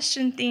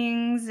question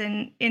things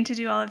and to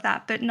do all of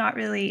that, but not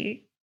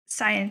really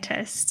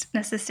scientists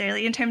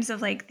necessarily, in terms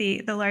of like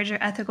the larger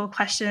ethical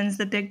questions,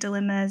 the big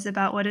dilemmas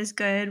about what is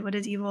good, what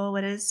is evil,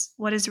 what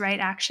is right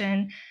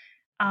action.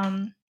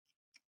 And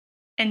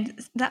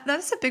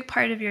that's a big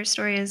part of your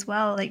story as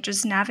well, like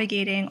just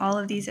navigating all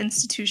of these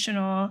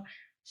institutional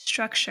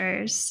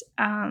structures,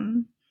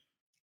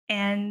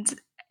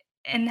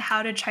 and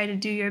how to try to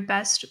do your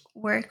best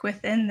work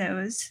within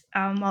those,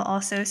 while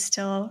also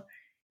still,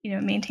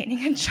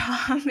 maintaining a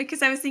job.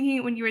 Because I was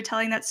thinking when you were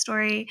telling that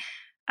story,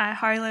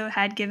 Harlow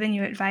had given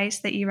you advice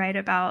that you write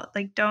about,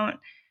 like don't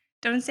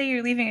say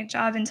you're leaving a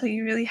job until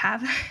you really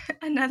have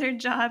another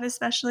job,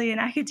 especially in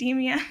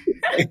academia.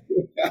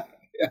 Yeah,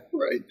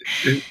 right.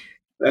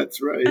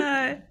 That's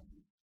right.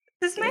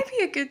 This might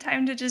be a good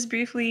time to just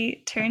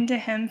briefly turn to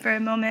him for a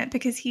moment,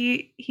 because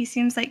he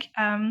seems like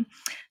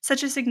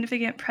such a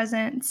significant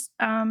presence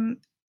in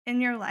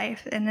your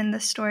life and in the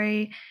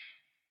story.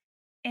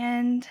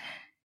 And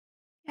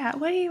yeah,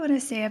 what do you want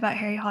to say about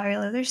Harry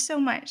Harlow? There's so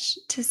much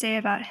to say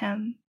about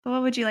him, but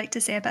what would you like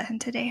to say about him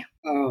today?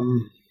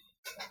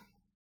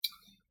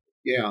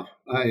 Yeah,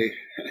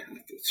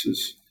 this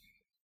is,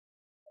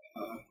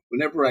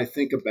 whenever I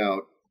think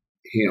about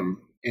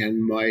him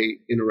and my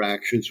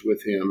interactions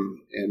with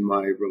him and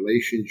my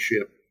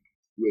relationship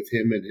with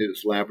him and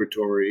his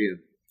laboratory, and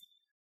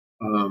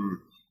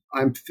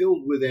I'm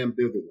filled with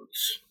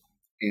ambivalence.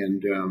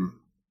 And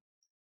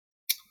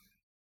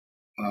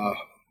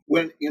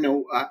when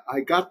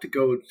I got to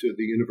go to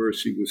the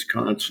University of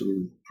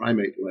Wisconsin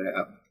primate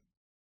lab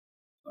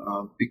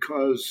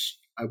because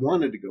I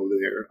wanted to go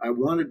there. I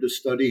wanted to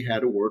study how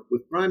to work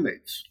with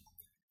primates.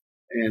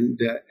 And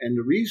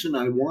the reason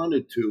I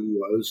wanted to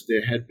was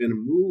there had been a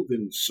move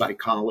in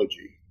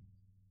psychology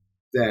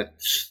that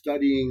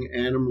studying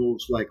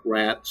animals like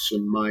rats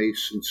and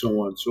mice and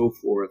so on and so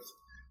forth,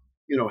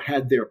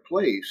 had their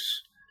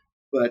place.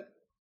 But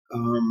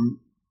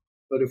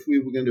if we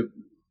were going to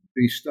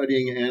be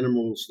studying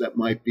animals that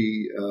might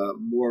be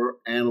more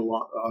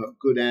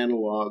good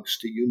analogs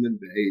to human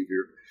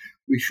behavior,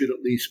 we should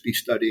at least be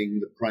studying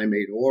the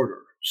primate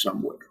order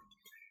somewhere.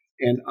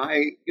 And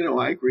I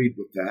agreed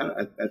with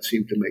that. That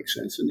seemed to make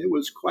sense. And there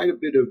was quite a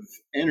bit of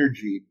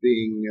energy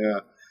being.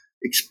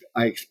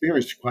 I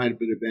experienced quite a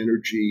bit of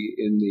energy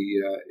in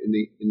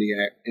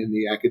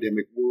the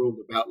academic world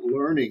about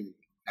learning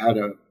how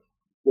to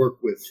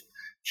work with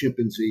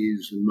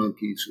chimpanzees and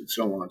monkeys and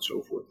so on and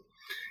so forth.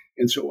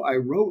 And so I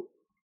wrote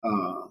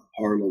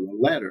Harlow a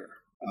letter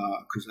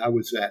because I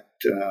was at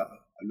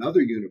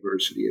another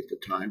university at the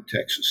time,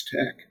 Texas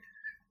Tech,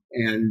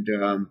 and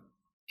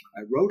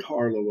I wrote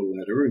Harlow a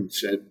letter and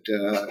said,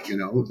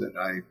 that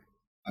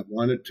I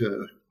wanted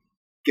to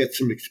get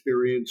some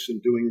experience in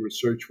doing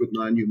research with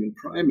non-human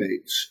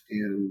primates,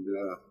 and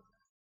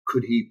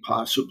could he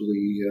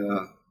possibly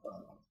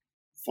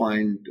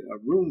find a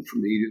room for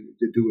me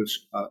to do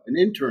an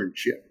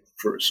internship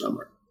for a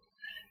summer?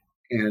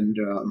 And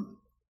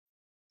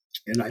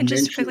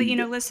just quickly,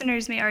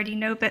 listeners may already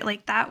know, but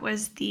like that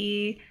was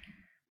the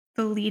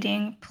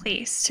leading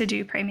place to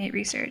do primate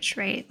research,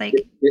 right? Like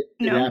it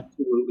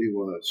absolutely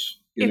was.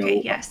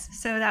 Yes.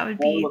 So that would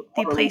be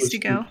the place to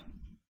go.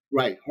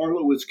 Right.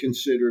 Harlow was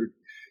considered,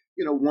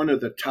 one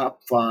of the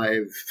top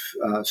 5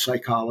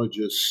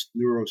 psychologists,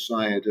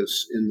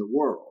 neuroscientists in the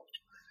world.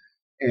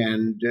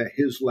 And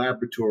his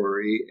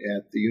laboratory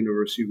at the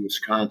University of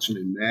Wisconsin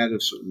in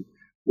Madison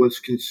was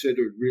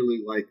considered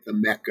really like the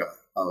mecca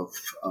of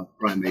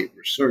primate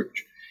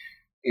research.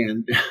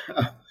 And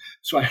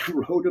so I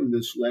wrote him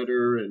this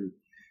letter, and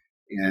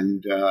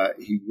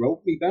he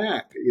wrote me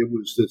back. It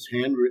was this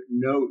handwritten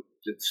note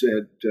that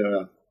said,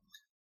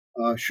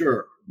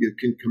 sure, you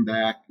can come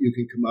back. You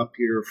can come up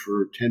here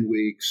for 10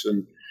 weeks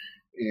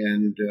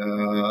and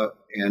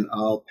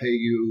I'll pay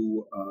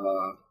you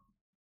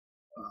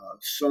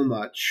so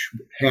much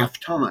half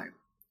time.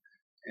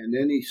 And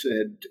then he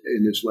said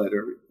in his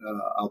letter,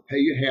 I'll pay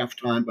you half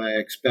time, but I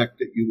expect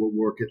that you will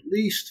work at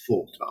least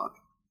full time.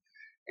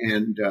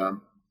 And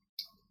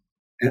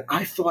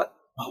I thought,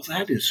 well,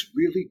 that is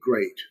really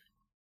great.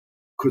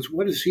 Because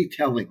what is he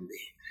telling me?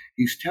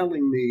 He's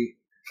telling me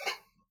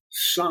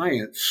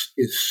science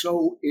is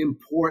so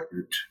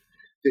important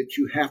that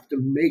you have to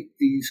make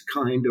these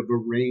kind of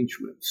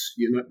arrangements.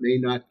 You may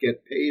not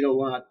get paid a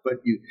lot,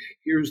 but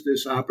here's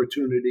this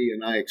opportunity,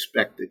 and I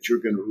expect that you're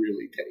going to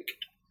really take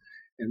it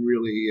and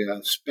really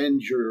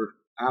spend your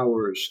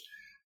hours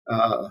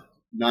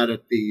not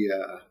at the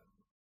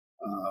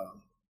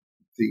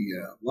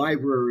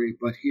library,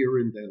 but here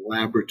in the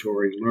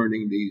laboratory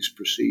learning these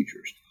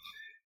procedures.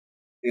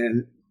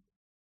 And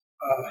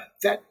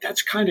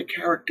that's kind of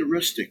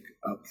characteristic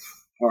of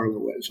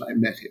Harlow as I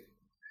met him.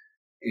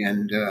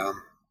 And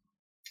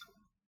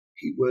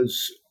he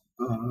was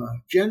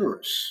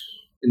generous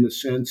in the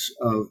sense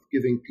of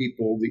giving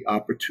people the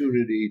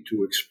opportunity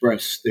to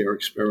express their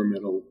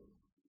experimental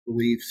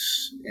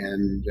beliefs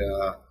and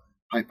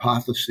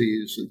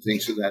hypotheses and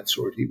things of that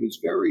sort. He was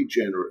very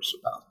generous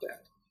about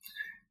that.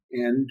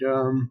 And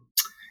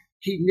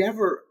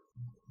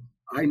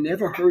I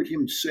never heard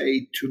him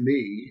say to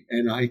me,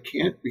 and I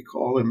can't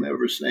recall him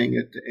ever saying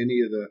it to any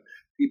of the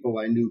people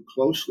I knew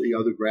closely,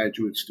 other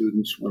graduate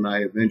students, when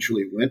I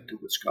eventually went to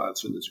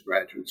Wisconsin as a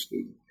graduate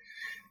student,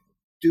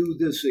 do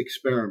this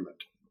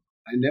experiment.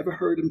 I never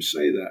heard him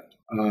say that.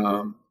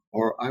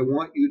 Or I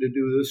want you to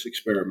do this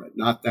experiment,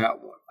 not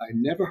that one. I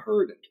never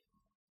heard it.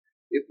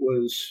 It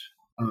was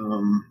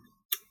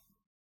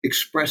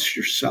express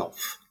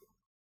yourself,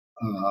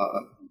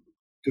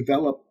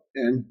 develop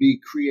and be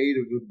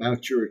creative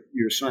about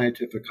your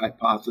scientific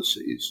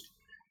hypotheses,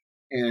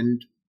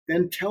 and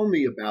then tell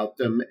me about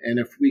them, and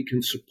if we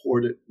can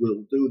support it,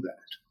 we'll do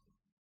that.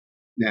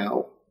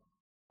 Now,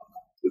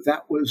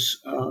 that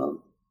was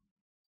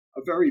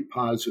a very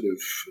positive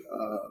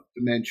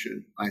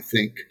dimension, I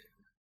think,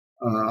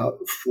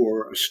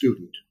 for a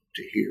student.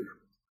 to hear.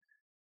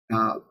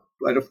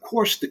 But of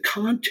course, the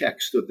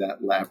context of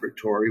that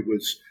laboratory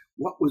was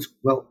what was,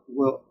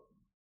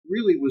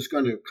 really was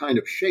going to kind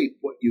of shape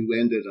what you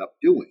ended up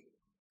doing.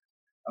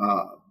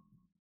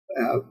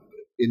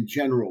 In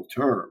general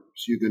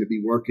terms, you're going to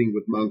be working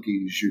with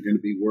monkeys, you're going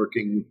to be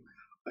working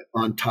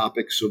on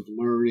topics of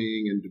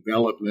learning and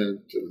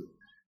development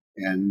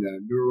and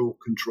neural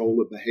control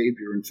of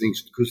behavior and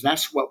things, because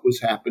that's what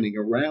was happening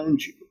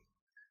around you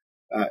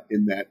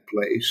in that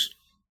place.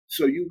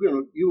 So you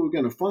were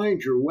going to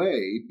find your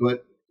way,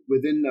 but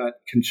within that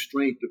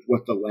constraint of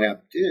what the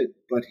lab did.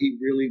 But he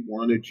really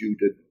wanted you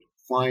to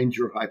find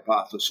your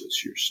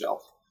hypothesis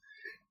yourself.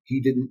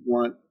 He didn't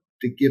want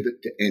to give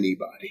it to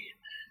anybody.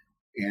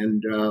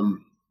 And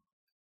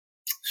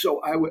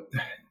so I would.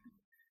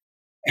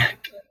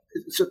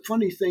 It's a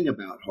funny thing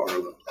about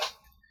Harlow.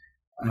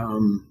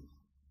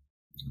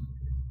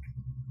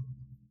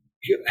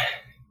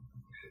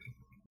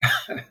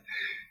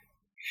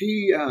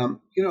 He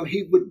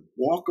would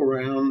walk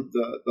around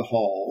the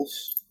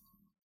halls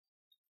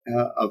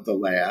of the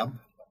lab,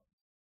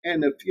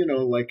 and if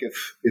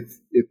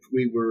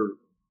we were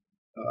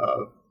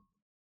a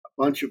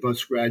bunch of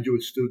us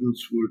graduate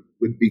students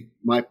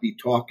might be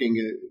talking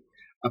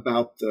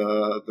about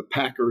the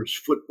Packers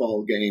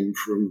football game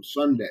from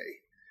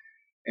Sunday,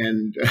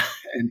 and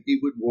he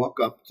would walk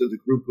up to the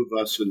group of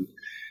us and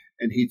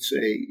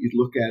he'd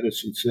look at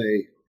us and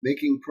say,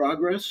 "Making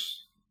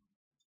progress,"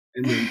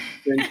 and then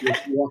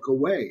just walk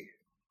away.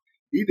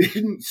 He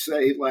didn't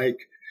say,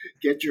 like,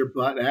 "Get your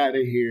butt out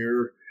of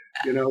here,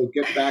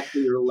 get back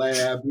to your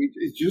lab." He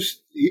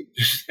just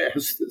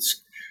has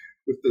this,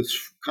 with this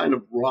kind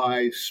of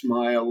wry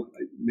smile,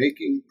 like,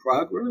 "Making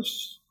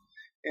progress."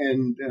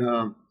 And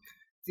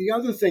the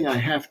other thing I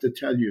have to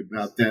tell you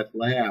about that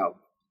lab,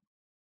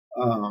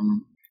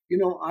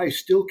 I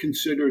still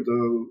consider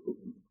a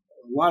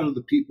lot of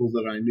the people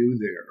that I knew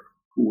there,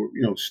 who were,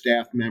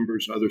 staff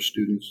members, other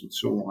students, and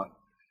so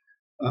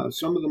on,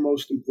 some of the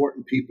most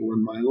important people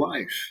in my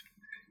life.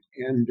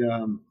 And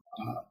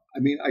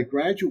I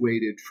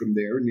graduated from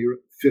there near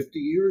 50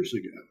 years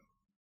ago.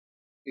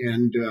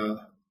 And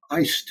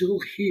I still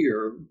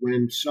hear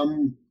when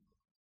some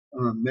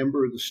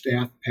member of the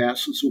staff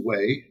passes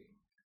away,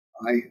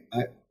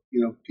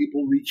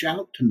 people reach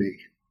out to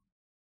me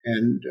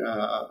and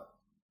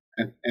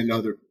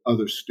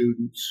other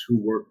students who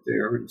work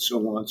there, and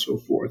so on and so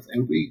forth.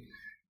 And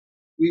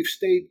we've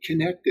stayed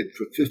connected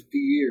for 50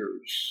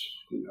 years.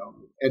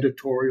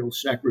 Editorial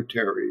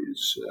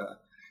secretaries,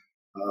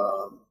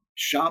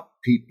 shop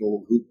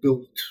people who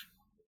built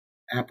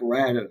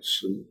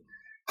apparatus, and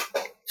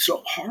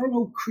so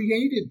Harlow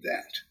created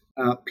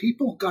that.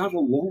 People got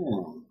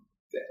along.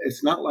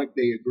 It's not like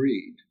they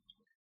agreed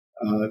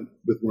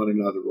with one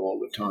another all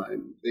the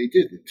time. They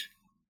didn't,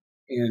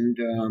 and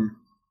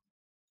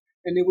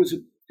there was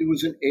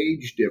an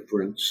age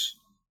difference.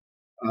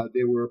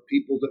 There were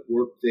people that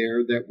worked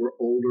there that were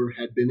older,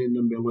 had been in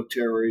the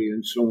military,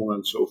 and so on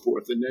and so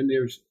forth. And then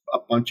there's a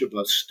bunch of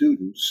us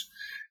students,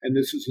 and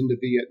this is in the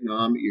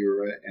Vietnam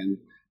era, and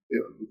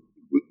the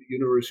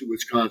University of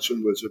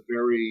Wisconsin was a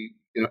very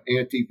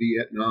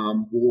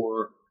anti-Vietnam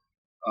War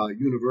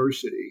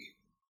university.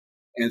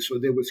 And so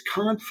there was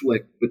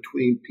conflict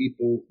between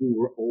people who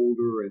were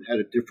older and had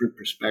a different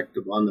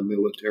perspective on the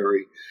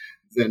military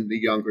than the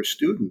younger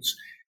students.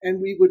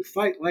 And we would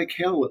fight like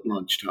hell at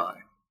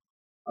lunchtime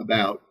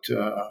about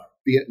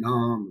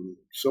Vietnam and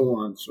so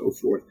on and so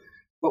forth.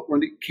 But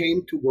when it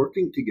came to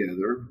working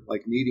together,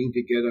 like needing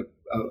to get a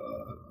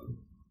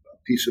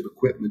piece of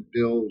equipment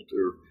built,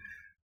 or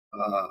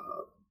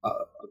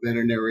a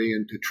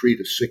veterinarian to treat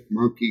a sick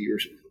monkey,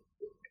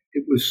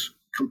 it was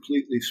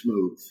completely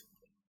smooth.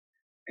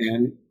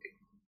 And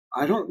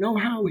I don't know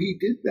how he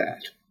did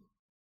that,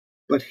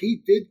 but he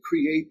did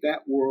create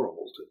that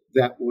world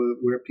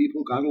where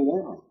people got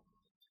along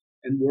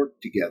and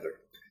worked together.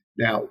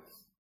 Now,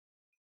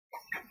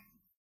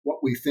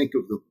 what we think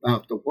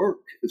about the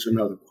work is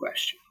another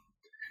question.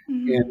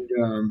 Mm-hmm. And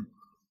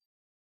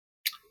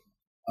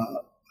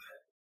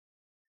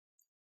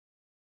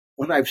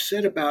what I've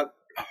said about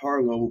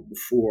Harlow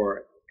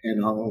before,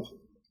 and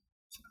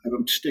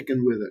I'm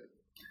sticking with it.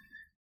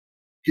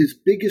 His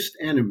biggest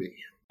enemy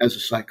as a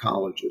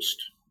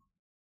psychologist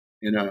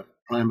and a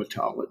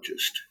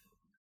primatologist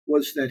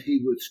was that he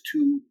was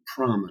too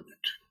prominent.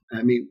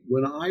 I mean,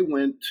 when I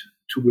went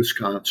to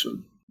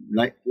Wisconsin,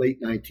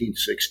 late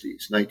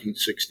 1960s,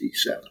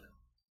 1967,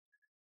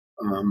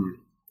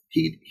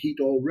 he'd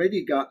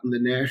already gotten the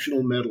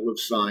National Medal of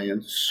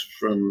Science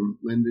from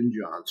Lyndon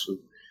Johnson.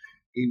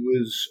 He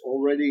was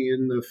already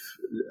in the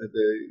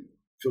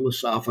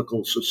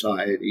Philosophical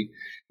Society.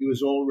 He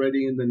was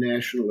already in the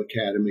National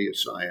Academy of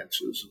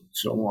Sciences, and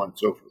so on and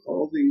so forth.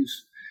 All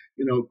these,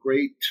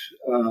 great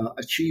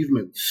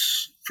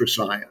achievements for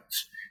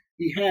science.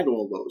 He had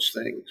all those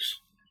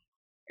things.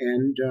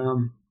 And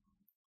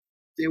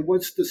there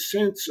was the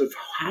sense of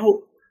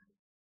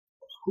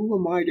who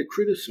am I to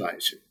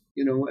criticize him?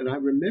 And I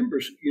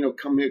remember,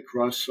 coming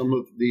across some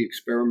of the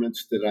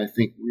experiments that I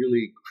think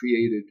really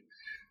created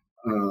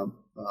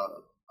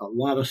a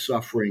lot of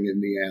suffering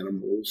in the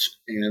animals,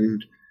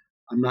 and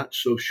I'm not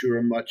so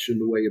sure much in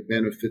the way of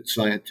benefits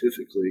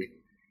scientifically.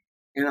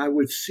 And I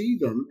would see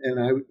them,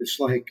 and it's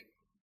like,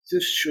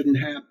 this shouldn't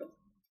happen.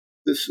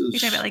 This is... You're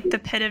talking about like the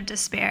pit of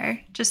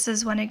despair, just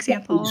as one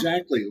example.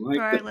 Exactly. Like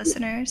for our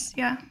listeners,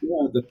 yeah.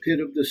 Yeah, the pit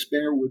of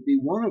despair would be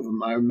one of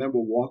them. I remember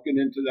walking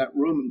into that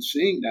room and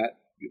seeing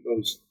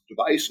those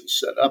devices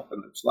set up,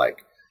 and it's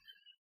like,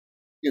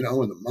 and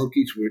the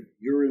monkeys with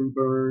urine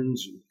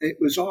burns. And it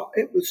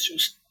was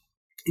just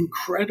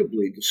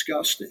incredibly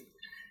disgusting.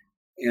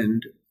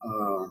 And,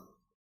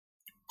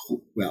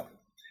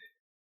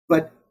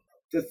 but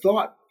the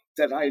thought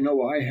that I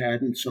know I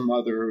had and some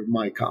other of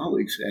my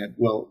colleagues had,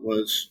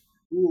 was,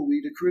 who are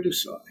we to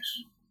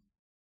criticize?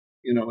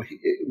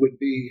 It would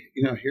be,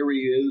 here he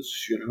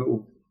is,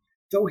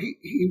 though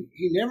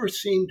he never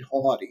seemed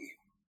haughty,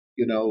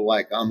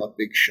 like I'm a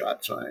big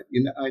shot scientist.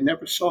 I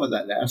never saw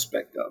that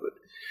aspect of it.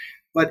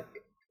 But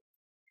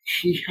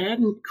he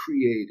hadn't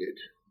created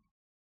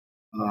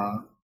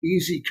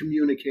easy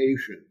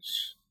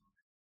communications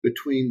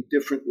between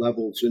different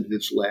levels in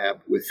his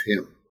lab with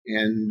him.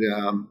 And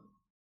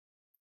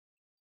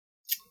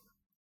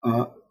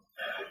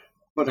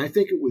but I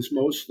think it was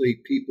mostly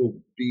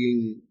people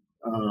being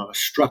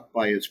struck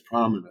by his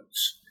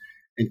prominence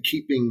and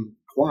keeping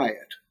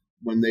quiet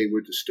when they were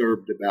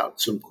disturbed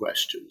about some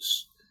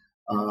questions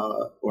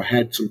or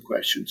had some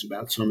questions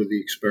about some of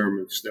the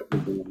experiments that were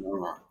going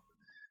on.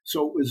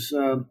 So it was,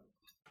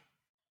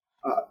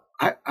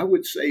 I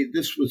would say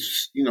this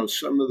was,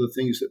 some of the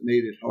things that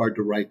made it hard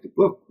to write the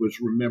book was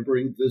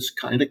remembering this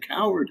kind of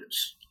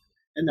cowardice.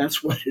 And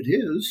that's what it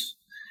is.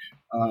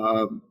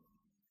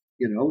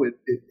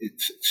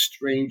 It's a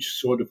strange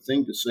sort of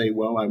thing to say,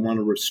 well, I want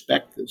to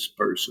respect this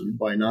person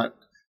by not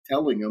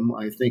telling him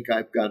I think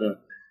I've got a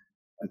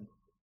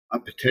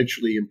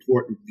potentially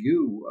important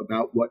view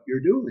about what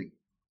you're doing.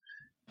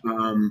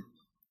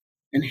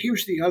 And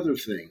here's the other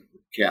thing,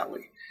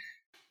 Callie.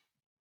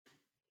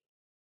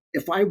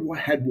 If I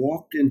had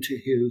walked into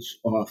his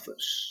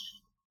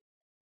office,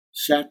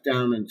 sat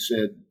down and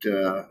said,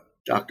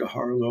 Dr.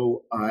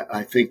 Harlow,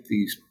 I think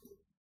these,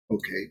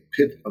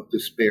 pit of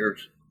despair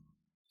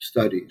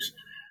studies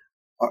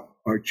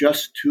are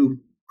just to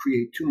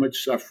create too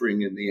much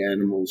suffering in the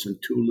animals and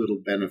too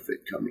little benefit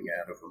coming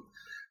out of them,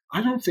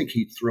 I don't think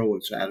he'd throw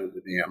us out of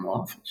the damn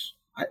office.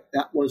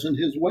 That wasn't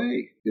his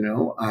way.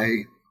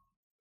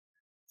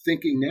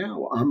 Thinking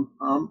now,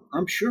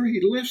 I'm sure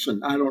he'd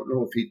listen. I don't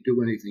know if he'd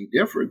do anything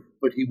different,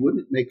 but he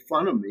wouldn't make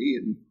fun of me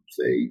and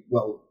say,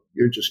 well,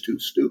 you're just too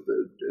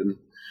stupid. And,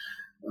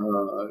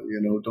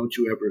 don't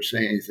you ever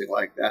say anything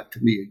like that to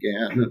me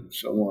again, and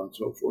so on and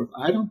so forth.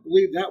 I don't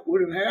believe that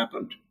would have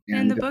happened.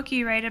 In the book,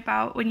 you write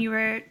about when you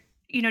were,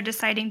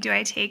 deciding, do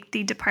I take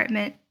the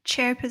department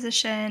chair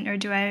position or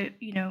do I,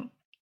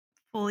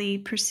 fully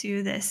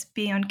pursue this,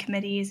 being on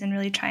committees and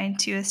really trying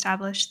to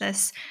establish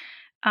this,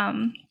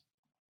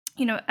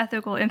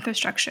 ethical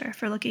infrastructure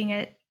for looking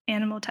at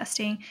animal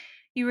testing.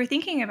 You were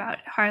thinking about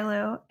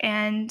Harlow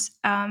and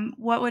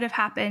what would have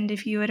happened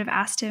if you would have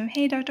asked him,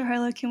 hey, Dr.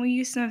 Harlow, can we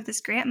use some of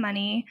this grant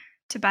money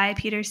to buy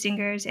Peter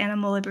Singer's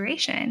Animal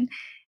Liberation?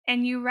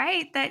 And you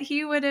write that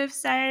he would have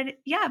said,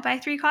 yeah, buy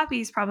 3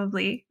 copies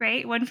probably,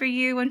 right? 1 for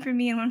you, 1 for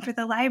me, and 1 for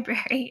the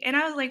library. And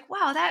I was like,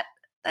 wow, that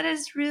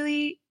is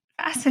really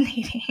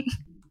fascinating.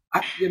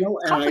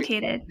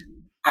 Complicated.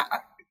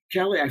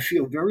 Callie, I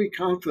feel very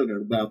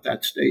confident about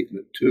that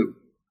statement too.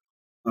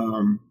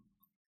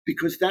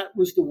 Because that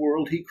was the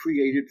world he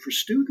created for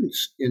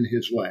students in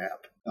his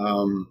lab.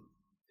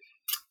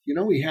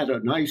 He had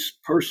a nice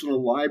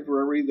personal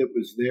library that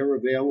was there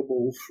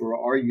available for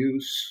our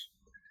use.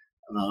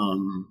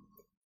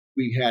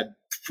 We had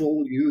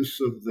full use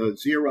of the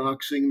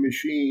Xeroxing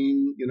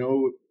machine,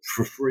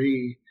 for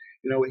free.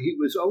 He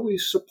was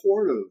always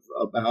supportive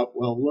about,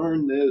 well,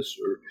 learn this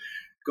or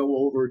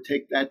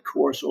take that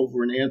course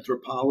over in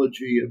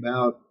anthropology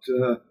about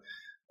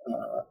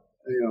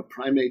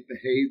primate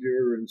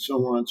behavior and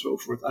so on and so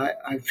forth.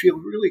 I feel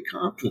really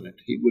confident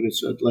he would have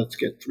said, let's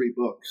get 3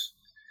 books.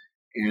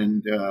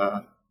 And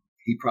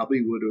he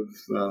probably would have,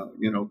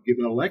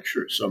 given a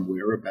lecture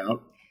somewhere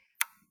about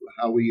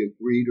how he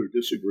agreed or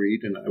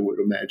disagreed, and I would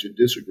imagine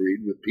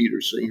disagreed with Peter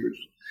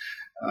Singer's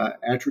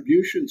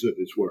attributions of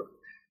his work.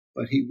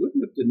 But he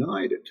wouldn't have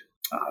denied it.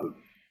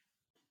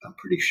 I'm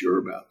pretty sure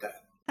about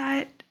that.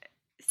 That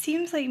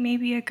seems like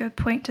maybe a good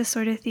point to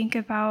sort of think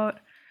about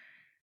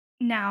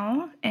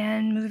now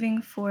and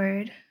moving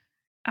forward.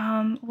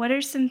 What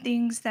are some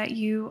things that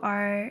you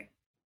are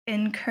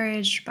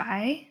encouraged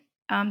by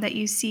that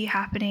you see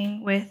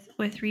happening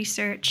with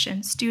research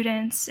and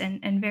students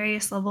and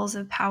various levels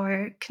of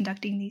power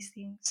conducting these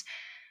things?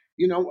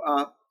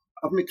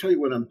 Let me tell you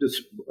what I'm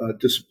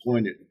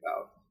disappointed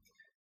about.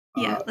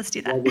 Yeah, let's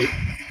do that.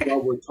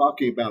 while we're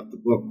talking about the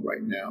book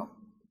right now.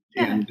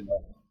 Yeah. And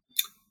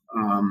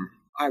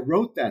I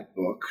wrote that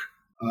book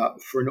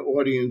for an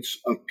audience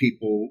of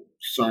people,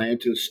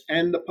 scientists,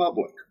 and the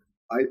public.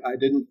 I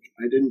didn't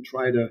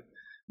try to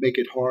make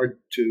it hard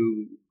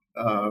to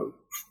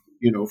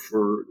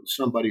for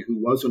somebody who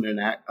wasn't an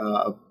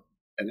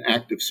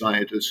active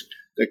scientist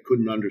that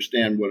couldn't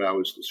understand what I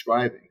was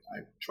describing.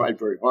 I tried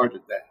very hard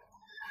at that.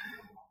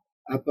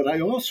 But I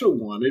also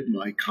wanted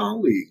my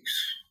colleagues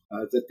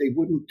that they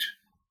wouldn't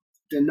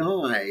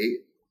deny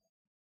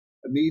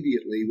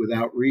immediately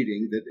without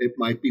reading that it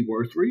might be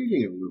worth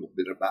reading a little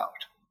bit about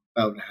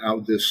how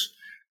this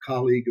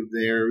colleague of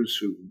theirs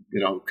who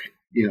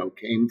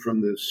came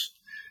from this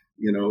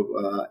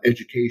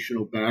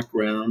educational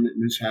background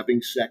and is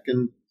having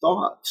second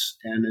thoughts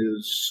and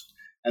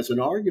has an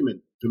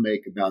argument to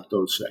make about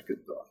those second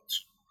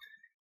thoughts.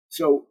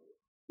 So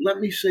let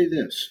me say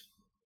this.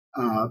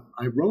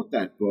 I wrote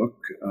that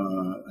book,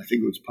 I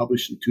think it was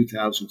published in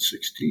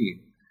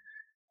 2016.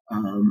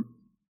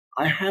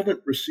 I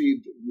haven't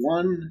received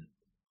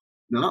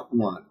not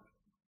one,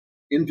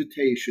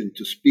 invitation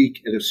to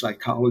speak at a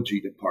psychology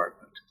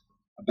department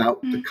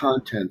about the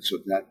contents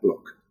of that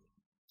book.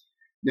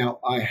 Now,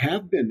 I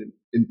have been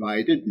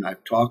invited, and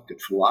I've talked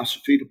at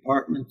philosophy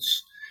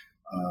departments,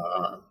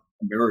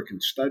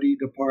 American study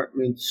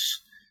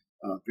departments,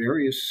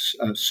 various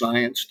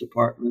science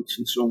departments,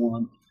 and so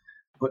on,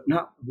 but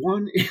not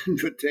one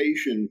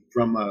invitation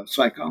from a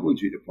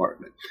psychology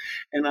department.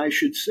 And I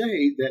should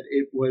say that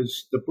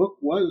the book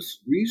was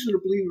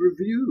reasonably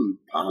reviewed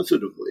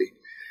positively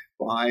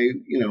by,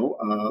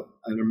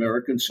 an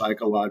American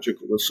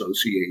Psychological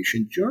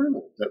Association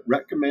journal that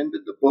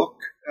recommended the book,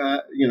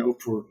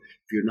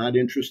 if you're not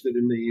interested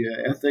in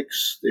the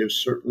ethics,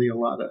 there's certainly a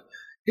lot of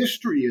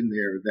history in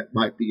there that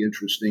might be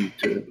interesting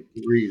to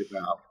read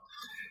about.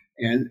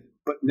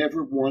 But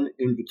never one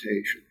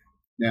invitation.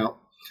 Now,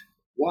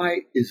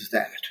 why is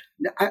that?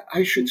 Now,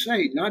 I should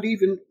say, not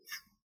even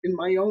in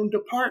my own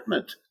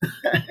department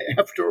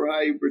after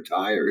I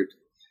retired.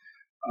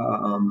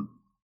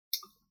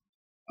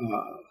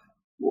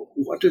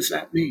 What does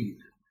that mean?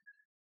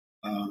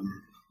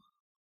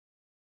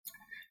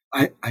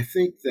 I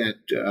think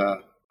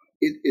that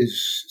it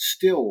is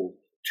still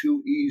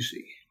too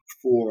easy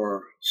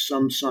for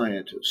some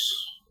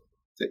scientists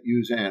that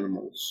use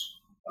animals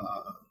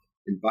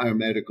in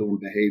biomedical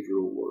and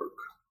behavioral work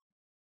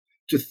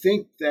to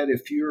think that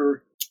if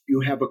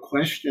you have a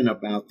question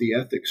about the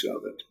ethics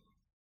of it,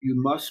 you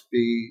must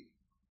be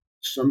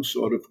some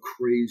sort of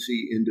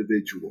crazy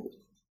individual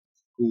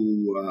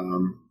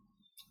who,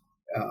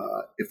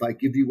 if I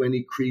give you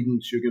any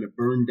credence, you're going to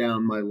burn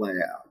down my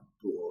lab,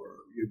 or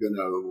you're going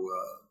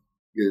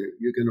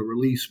to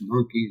release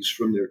monkeys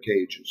from their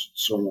cages,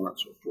 so on and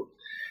so forth.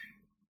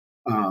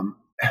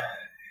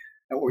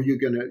 Or you're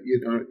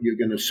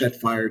going to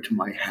set fire to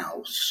my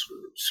house, or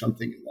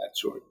something of that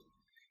sort.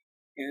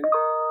 And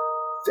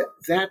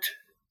that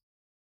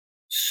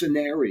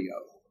scenario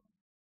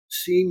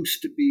seems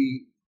to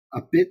be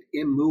a bit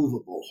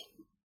immovable.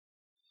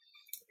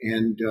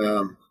 And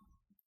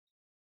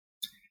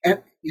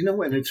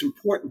it's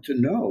important to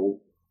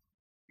know,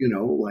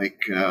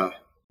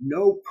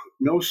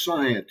 no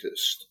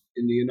scientist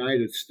in the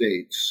United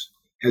States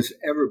has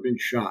ever been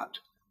shot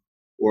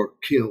or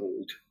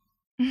killed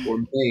or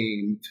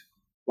maimed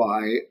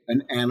by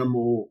an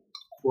animal,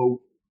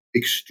 quote,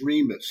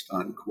 extremist,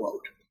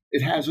 unquote.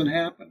 It hasn't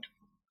happened.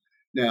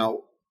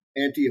 Now,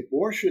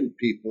 anti-abortion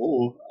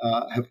people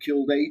have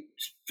killed 8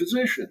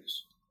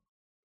 physicians.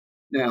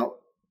 Now,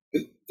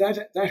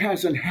 that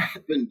hasn't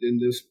happened in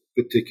this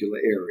particular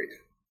area.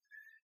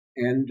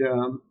 And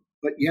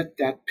but yet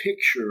that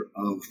picture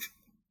of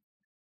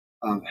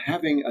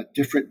having a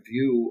different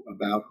view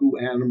about who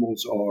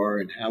animals are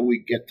and how we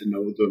get to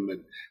know them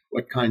and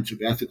what kinds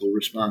of ethical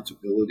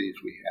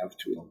responsibilities we have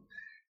to them,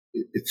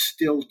 it's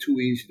still too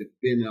easy to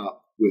bin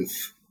up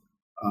with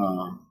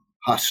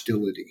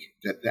hostility.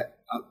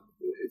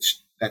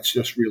 That's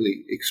just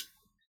really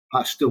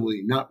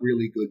hostility, not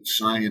really good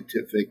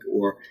scientific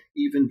or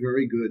even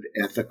very good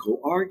ethical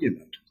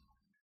argument,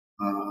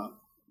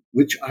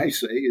 which I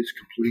say is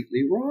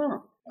completely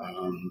wrong.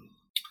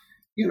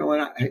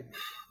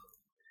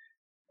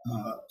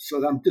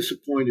 So I'm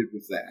disappointed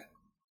with that,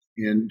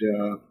 and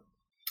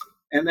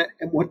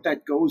what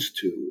that goes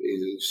to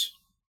is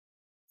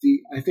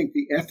I think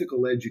the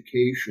ethical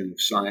education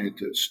of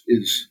scientists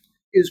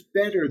is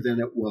better than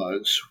it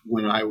was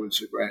when I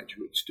was a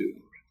graduate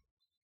student.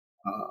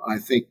 I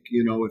think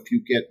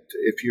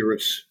if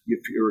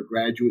you're a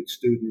graduate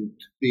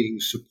student being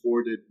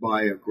supported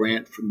by a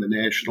grant from the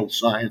National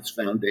Science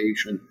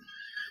Foundation,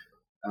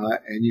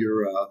 and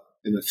you're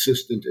an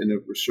assistant in a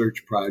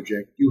research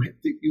project, you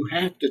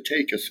have to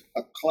take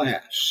a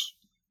class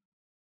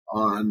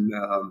on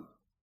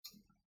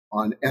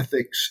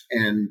ethics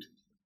and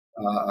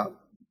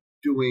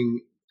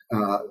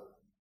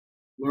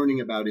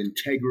learning about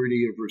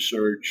integrity of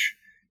research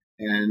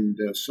and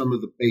some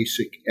of the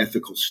basic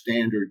ethical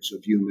standards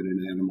of human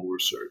and animal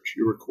research.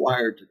 You're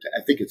required to,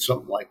 I think it's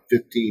something like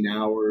 15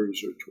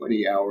 hours or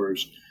 20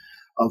 hours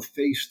of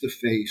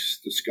face-to-face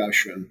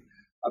discussion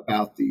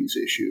about these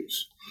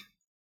issues.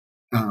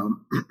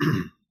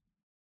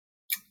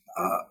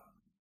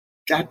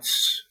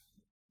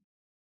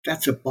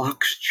 That's a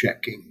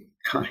box-checking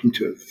kind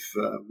of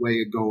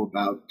way to go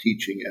about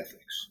teaching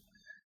ethics.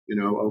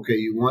 Okay,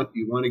 you want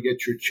to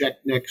get your check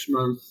next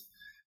month.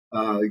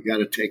 You got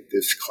to take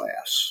this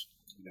class.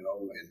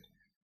 And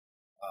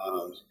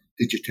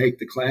did you take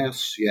the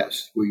class?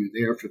 Yes. Were you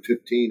there for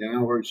 15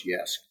 hours?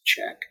 Yes.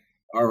 Check.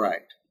 All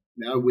right.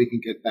 Now we can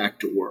get back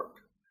to work.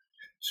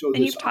 So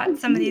and you've taught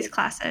some of these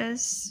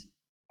classes.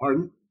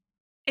 Pardon?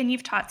 And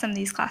you've taught some of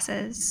these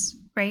classes,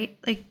 right?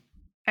 Like,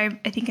 I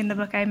think in the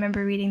book I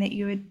remember reading that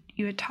you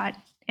had taught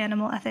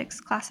animal ethics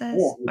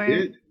classes I or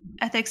did.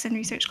 Ethics and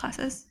research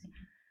classes.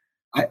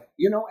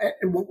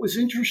 And what was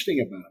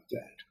interesting about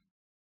that,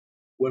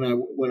 when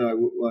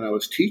I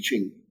was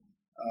teaching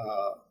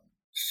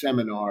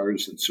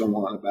seminars and so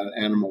on about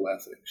animal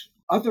ethics,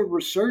 other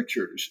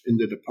researchers in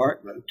the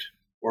department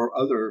or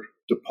other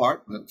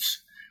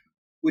departments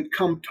would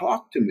come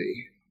talk to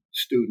me,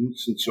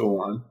 students and so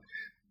on,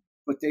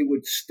 but they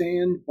would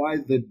stand by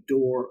the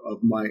door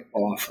of my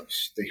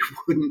office. They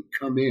wouldn't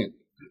come in.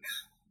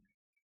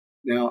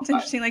 Now, it's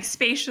interesting, like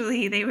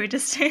spatially, they were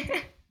just,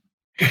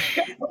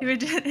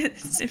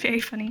 it's very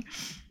funny.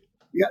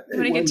 Yeah, I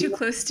want to get too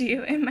close to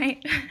you, it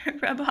might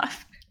rub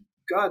off.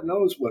 God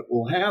knows what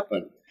will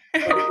happen.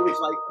 But it was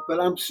like,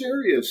 but I'm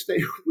serious.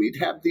 We'd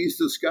have these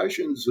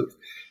discussions of,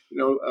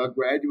 a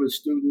graduate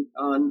student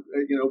on,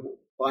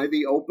 by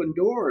the open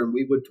door, and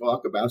we would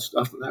talk about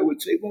stuff. And I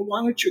would say, well,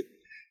 why don't you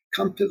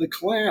come to the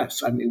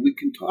class? I mean, we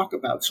can talk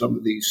about some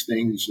of these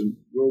things and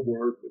your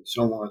work and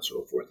so on and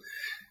so forth.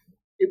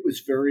 It was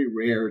very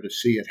rare to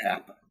see it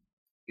happen.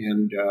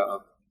 And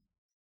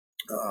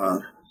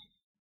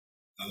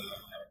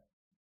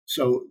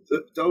so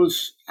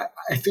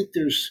I think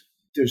there's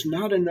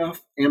not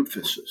enough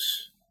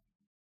emphasis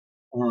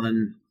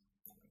on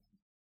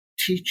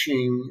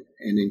teaching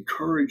and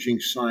encouraging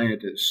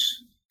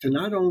scientists to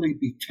not only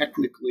be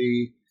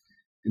technically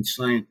and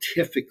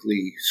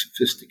scientifically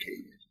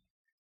sophisticated,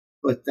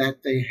 but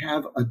that they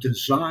have a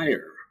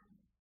desire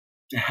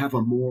to have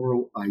a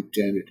moral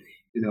identity.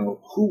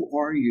 Who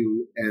are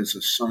you as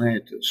a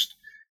scientist,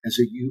 as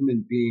a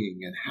human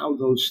being, and how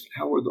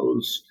are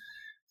those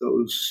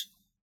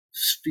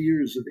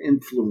spheres of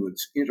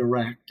influence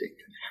interacting,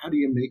 and how do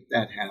you make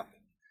that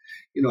happen?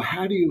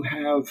 How do you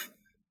have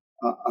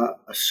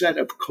a set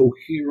of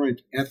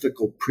coherent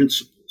ethical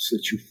principles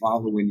that you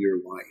follow in your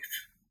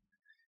life,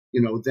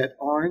 that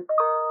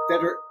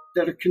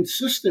are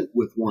consistent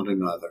with one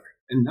another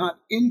and not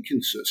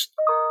inconsistent.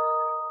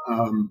 I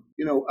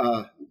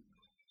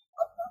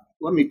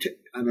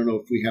don't know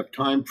if we have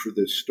time for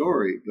this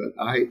story, but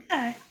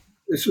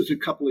this was a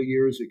couple of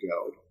years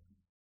ago.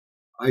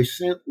 I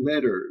sent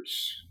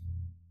letters,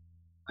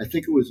 I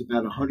think it was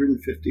about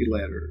 150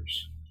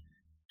 letters,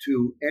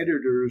 to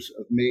editors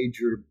of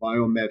major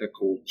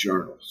biomedical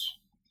journals.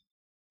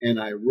 And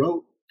I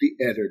wrote the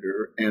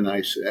editor and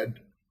I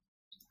said,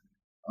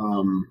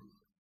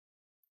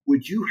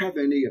 would you have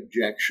any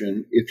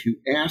objection if you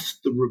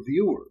asked the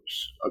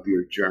reviewers of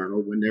your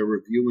journal, when they're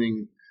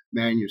reviewing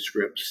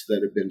manuscripts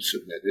that have been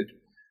submitted,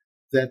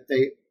 that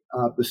they,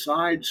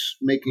 besides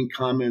making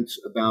comments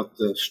about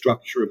the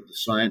structure of the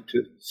science,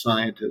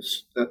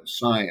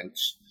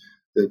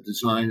 the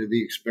design of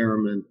the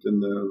experiment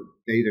and the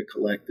data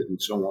collected and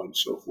so on and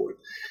so forth,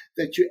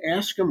 that you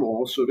ask them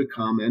also to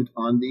comment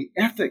on the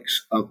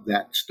ethics of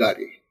that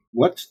study.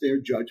 What's their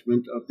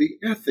judgment of the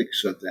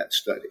ethics of that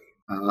study?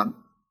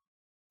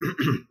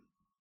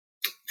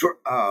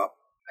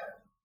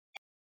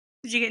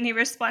 Did you get any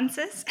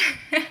responses?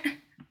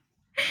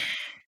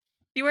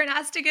 You weren't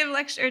asked to give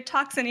lecture or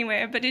talks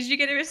anywhere, but did you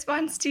get a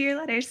response to your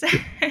letters?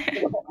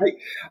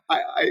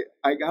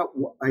 I got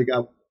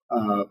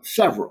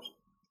several,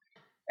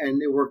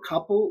 and there were a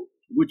couple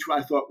which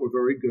I thought were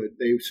very good.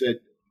 They said,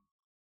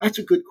 "That's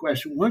a good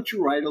question. Why don't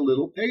you write a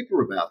little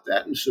paper about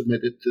that and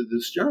submit it to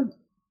this journal?"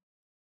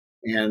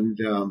 And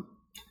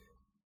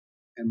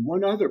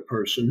one other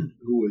person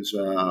who was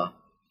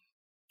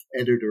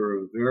editor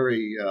of a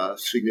very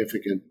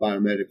significant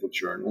biomedical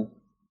journal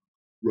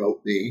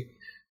wrote me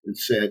and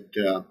said,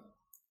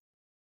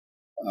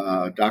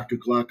 Dr.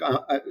 Gluck,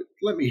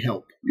 let me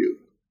help you.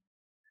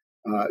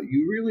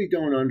 You really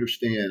don't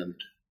understand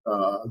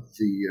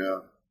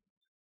the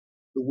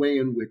way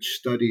in which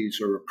studies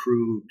are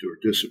approved or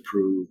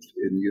disapproved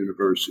in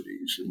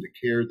universities and the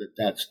care that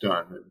that's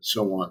done and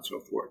so on and so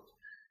forth.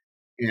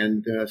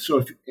 And so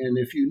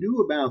if you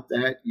knew about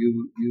that,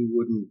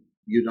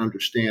 you'd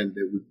understand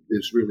that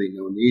there's really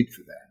no need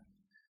for that.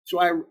 So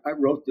I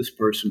wrote this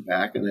person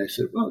back and I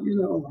said, well,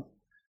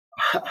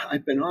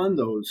 I've been on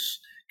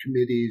those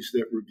committees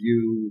that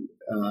review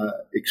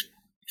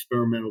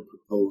experimental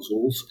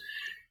proposals,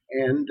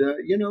 and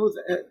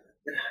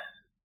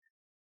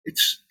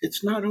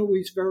it's not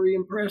always very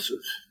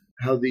impressive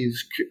how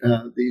these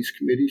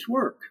committees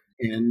work.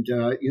 And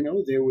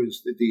there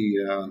was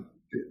the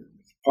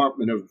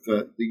Department of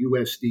the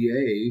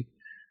USDA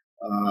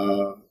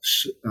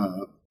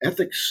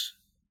ethics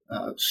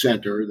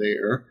center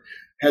there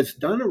has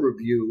done a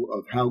review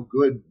of how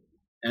good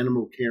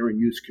animal care and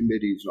use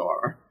committees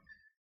are,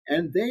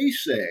 and they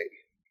say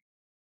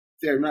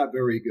they're not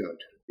very good.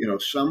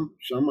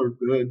 some are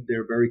good.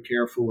 They're very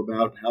careful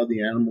about how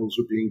the animals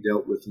are being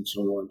dealt with and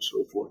so on and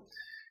so forth.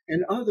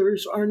 And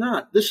others are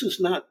not. This is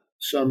not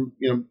some,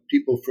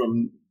 people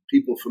from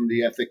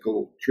the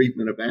ethical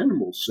treatment of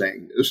animals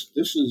saying this.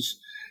 This is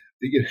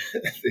the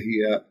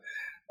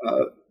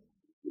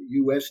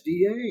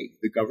USDA,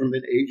 the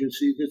government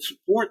agency that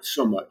supports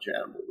so much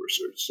animal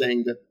research,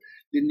 saying that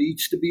there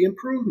needs to be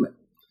improvement.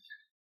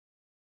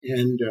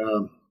 And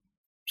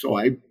so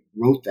I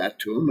wrote that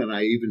to him, and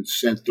I even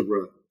sent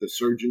the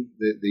surgeon,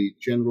 the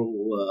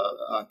general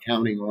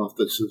accounting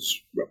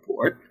office's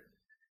report.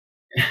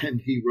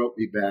 And he wrote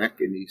me back,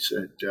 and he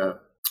said,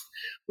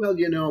 well,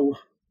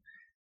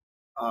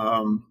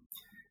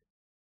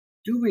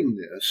 doing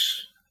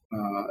this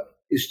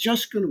is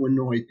just going to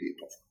annoy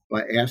people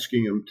by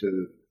asking them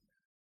to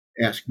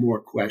ask more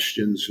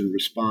questions and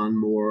respond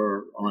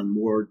more on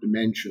more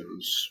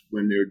dimensions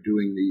when they're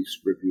doing these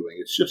reviewing.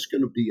 It's just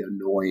going to be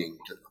annoying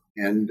to them.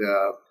 And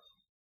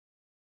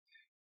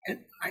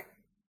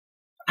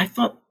I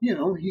thought,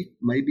 he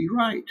may be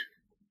right.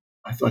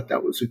 I thought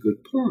that was a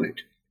good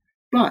point.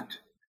 But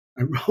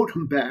I wrote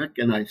him back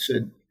and I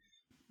said,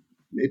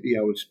 maybe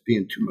I was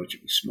being too much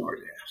of a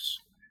smartass.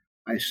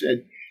 I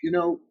said,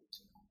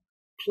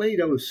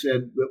 Plato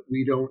said that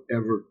we don't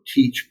ever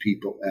teach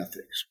people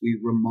ethics. We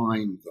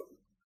remind them.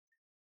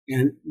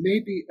 And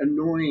maybe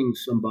annoying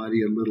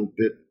somebody a little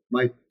bit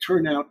might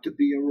turn out to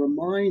be a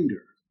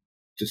reminder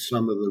to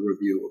some of the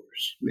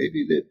reviewers.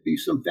 Maybe there'd be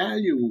some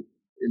value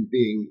in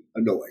being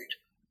annoyed,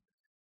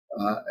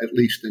 at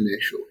least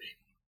initially.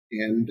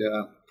 And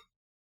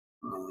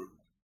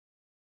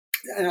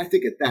I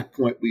think at that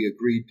point we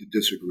agreed to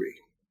disagree.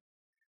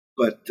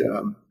 But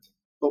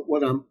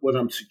what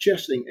I'm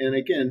suggesting, and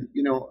again,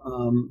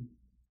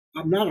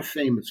 I'm not a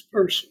famous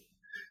person,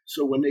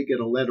 so when they get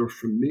a letter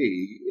from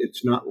me,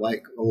 it's not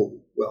like,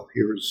 oh, well,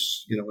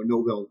 here's a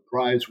Nobel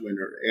Prize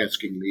winner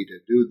asking me to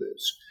do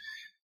this.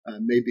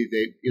 Maybe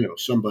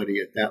somebody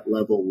at that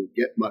level would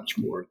get much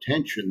more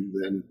attention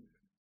than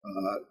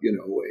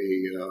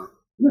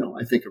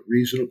I think a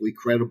reasonably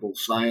credible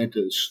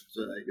scientist,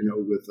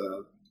 with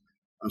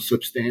a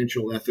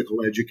substantial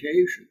ethical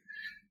education.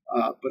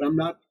 But I'm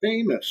not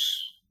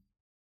famous,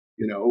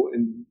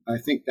 and I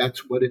think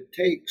that's what it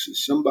takes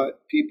is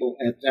people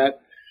at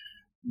that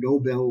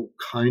Nobel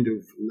kind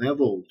of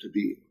level to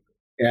be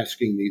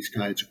asking these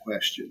kinds of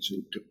questions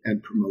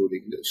and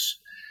promoting this.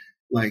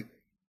 Like,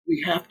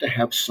 we have to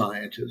have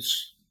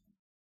scientists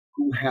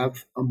who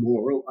have a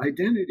moral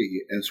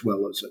identity as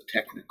well as a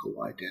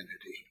technical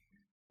identity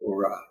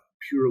or a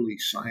purely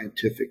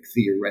scientific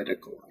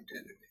theoretical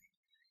identity.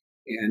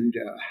 And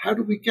how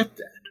do we get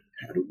that?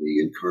 How do we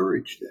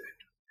encourage that?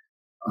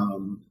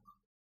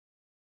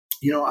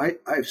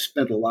 I've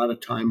spent a lot of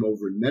time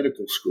over in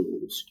medical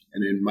schools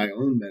and in my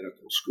own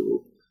medical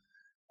school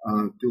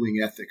doing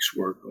ethics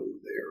work over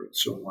there and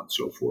so on and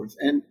so forth.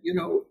 And,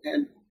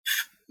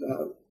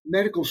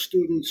 medical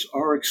students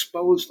are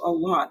exposed a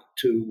lot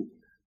to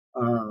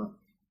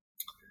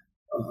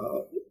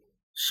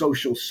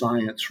social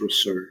science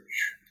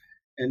research,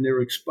 and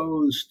they're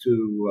exposed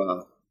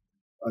to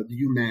the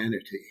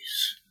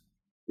humanities.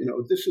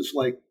 This is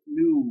like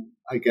new,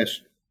 I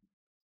guess,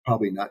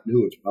 probably not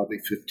new, it's probably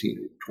 15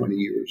 or 20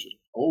 years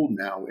old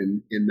now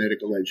in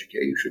medical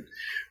education,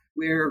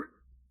 where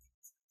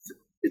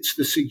it's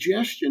the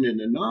suggestion and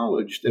the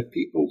knowledge that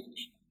people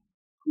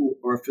who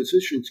are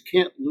physicians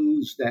can't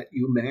lose that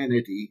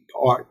humanity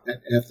part,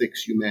 that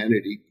ethics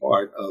humanity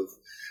part of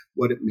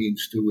what it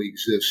means to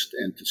exist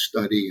and to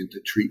study and to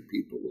treat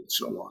people and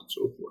so on and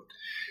so forth.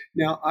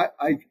 Now,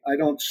 I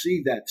don't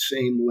see that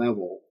same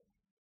level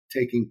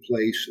taking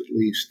place, at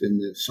least in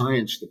the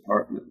science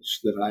departments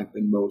that I've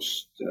been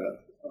most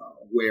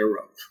aware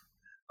of.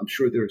 I'm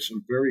sure there are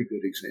some very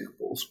good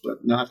examples,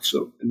 but not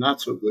so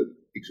good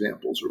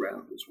examples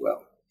around as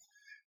well.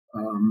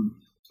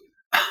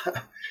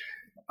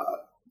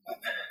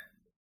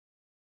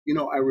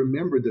 I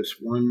remember this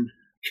one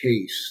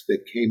case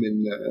that came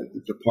in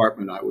the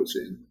department I was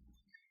in,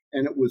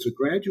 and it was a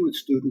graduate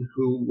student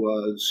who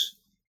was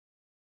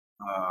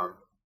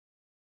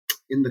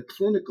in the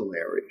clinical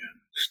area,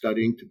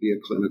 studying to be a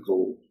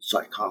clinical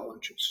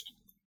psychologist.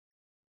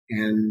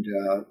 And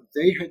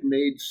they had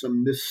made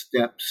some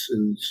missteps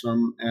in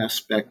some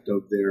aspect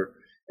of their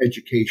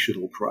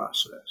educational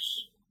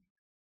process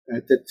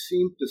that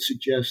seemed to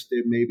suggest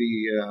that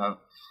maybe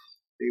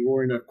they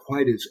weren't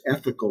quite as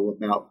ethical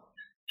about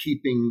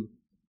keeping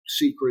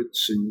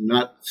secrets and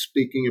not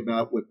speaking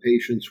about what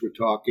patients were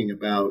talking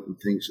about and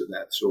things of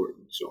that sort.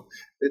 And so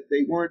that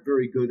they weren't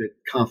very good at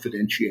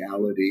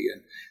confidentiality.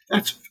 And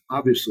that's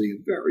obviously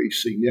a very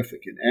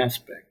significant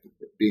aspect of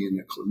being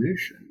a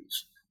clinician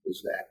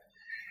is that.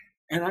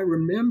 And I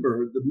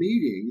remember the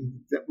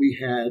meeting that we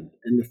had,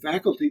 and the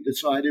faculty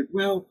decided,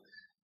 well,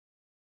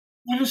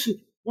 why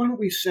don't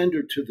we send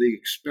her to the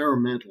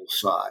experimental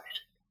side?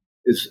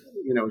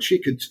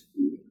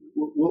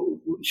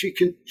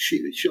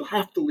 She'll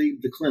have to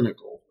leave the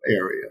clinical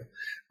area,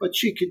 but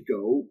she could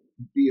go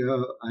be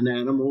an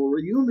animal or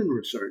a human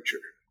researcher.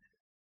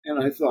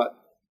 And I thought,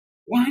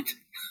 What?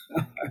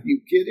 Are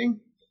you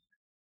kidding?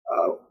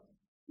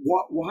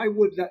 Why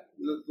would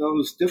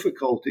those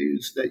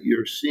difficulties that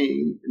you're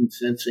seeing and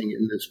sensing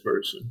in this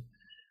person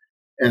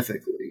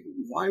ethically,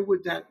 why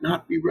would that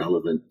not be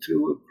relevant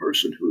to a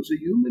person who's a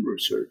human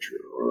researcher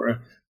or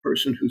a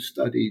person who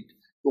studied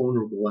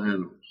vulnerable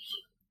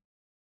animals?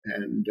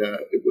 And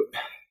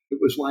it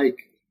was like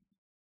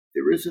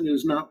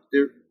there's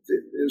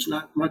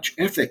not much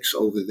ethics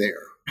over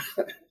there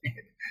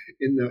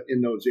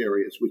in those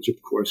areas, which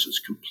of course is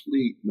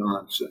complete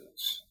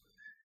nonsense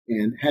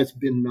and has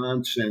been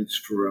nonsense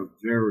for a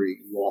very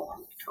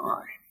long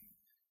time.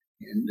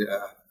 And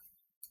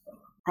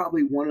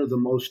probably one of the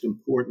most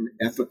important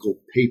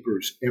ethical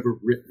papers ever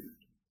written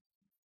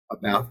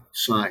about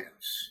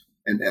science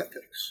and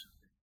ethics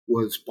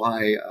was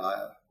by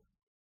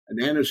an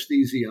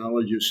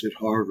anesthesiologist at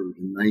Harvard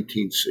in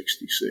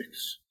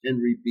 1966,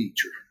 Henry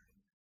Beecher.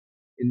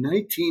 In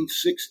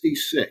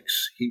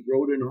 1966, he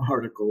wrote an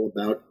article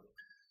about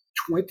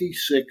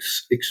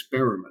 26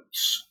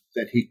 experiments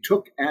that he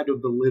took out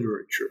of the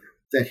literature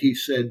that he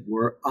said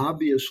were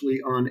obviously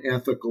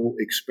unethical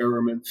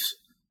experiments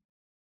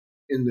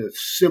in the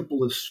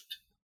simplest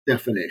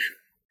definition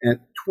at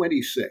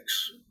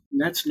 26.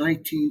 And that's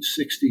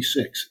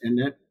 1966. And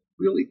that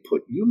really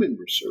put human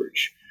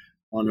research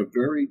on a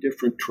very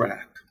different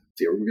track.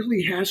 There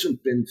really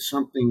hasn't been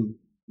something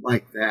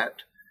like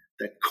that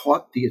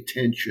caught the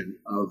attention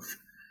of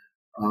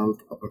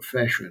a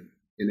profession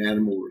in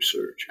animal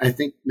research. I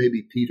think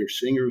maybe Peter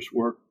Singer's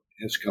work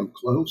has come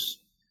close,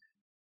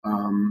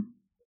 and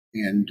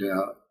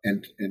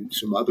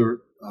some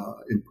other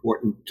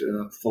important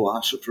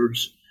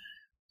philosophers.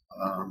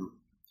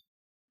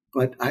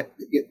 But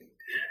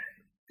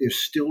there's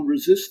still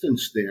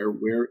resistance there,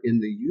 where in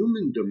the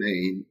human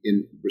domain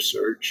in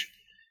research,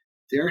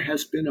 there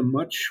has been a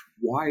much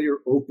wider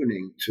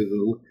opening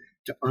to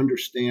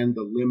understand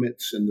the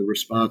limits and the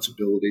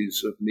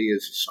responsibilities of me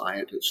as a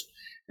scientist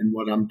and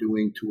what I'm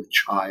doing to a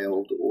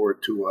child or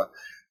to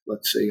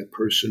let's say, a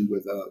person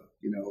with a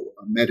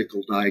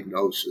medical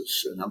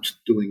diagnosis, and I'm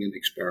doing an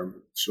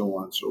experiment, so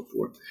on and so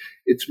forth.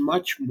 It's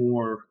much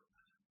more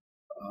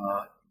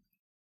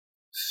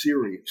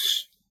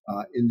serious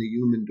in the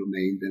human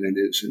domain than it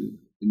is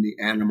in the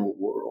animal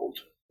world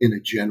in a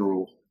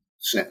general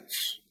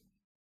sense,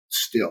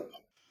 still.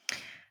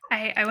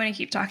 I want to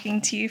keep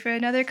talking to you for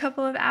another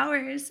couple of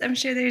hours. I'm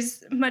sure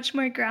there's much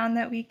more ground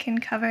that we can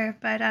cover.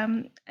 But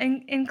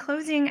in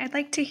closing, I'd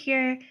like to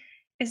hear,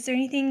 is there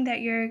anything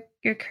that you're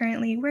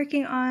currently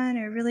working on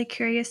or really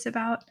curious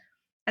about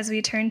as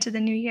we turn to the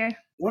new year?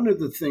 One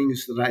of the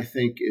things that I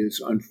think is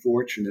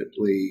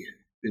unfortunately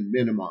been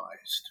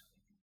minimized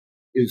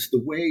is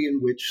the way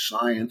in which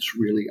science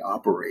really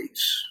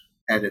operates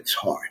at its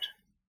heart.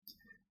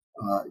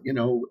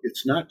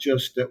 It's not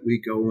just that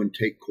we go and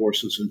take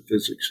courses in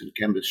physics and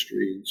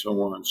chemistry and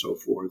so on and so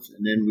forth,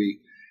 and then we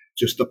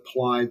just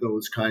apply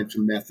those kinds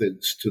of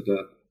methods to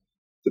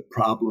the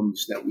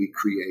problems that we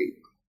create.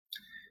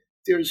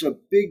 There's a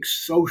big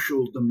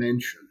social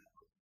dimension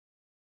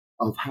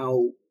of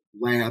how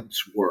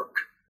labs work.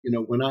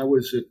 When I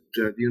was at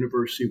the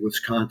University of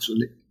Wisconsin,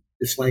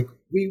 it's like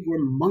we were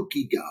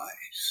monkey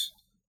guys.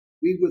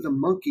 We were the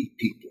monkey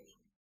people,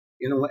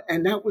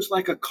 and that was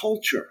like a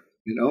culture,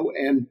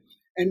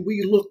 and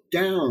we looked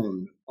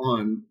down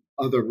on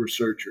other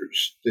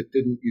researchers that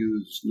didn't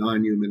use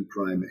non-human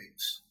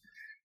primates.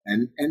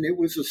 And it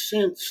was a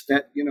sense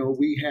that,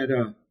 we had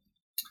a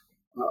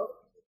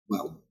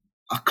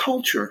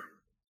culture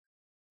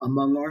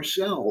among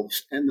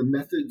ourselves, and the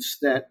methods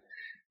that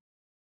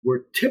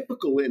were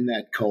typical in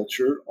that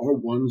culture are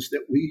ones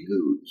that we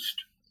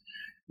used.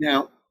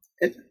 Now,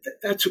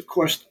 that's, of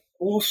course,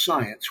 all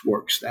science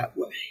works that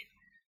way,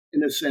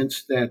 in a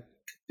sense that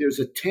there's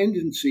a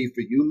tendency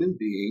for human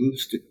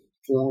beings to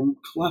form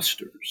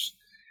clusters,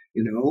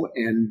 and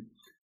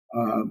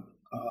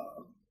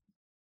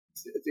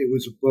there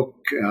was a book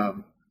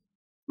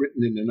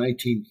written in the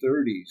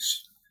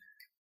 1930s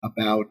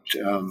about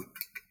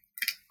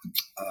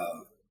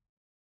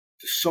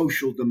the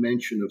social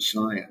dimension of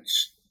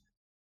science.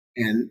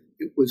 And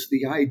it was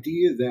the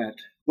idea that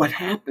what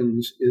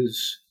happens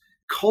is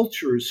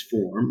cultures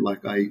form,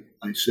 like I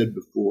said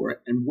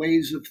before, and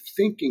ways of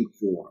thinking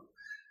form.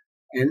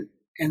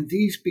 And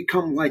these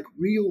become like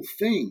real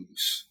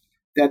things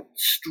that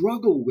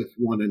struggle with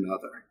one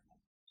another,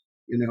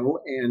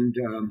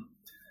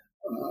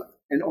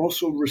 and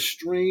also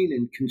restrain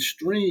and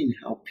constrain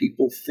how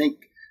people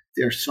think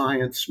their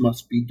science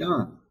must be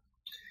done.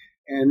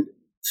 And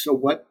so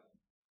what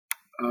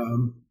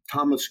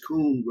Thomas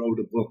Kuhn wrote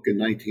a book in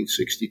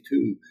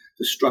 1962,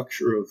 The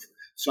Structure of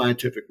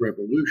Scientific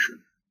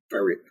Revolution,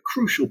 very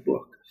crucial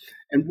book.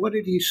 And what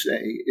did he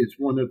say is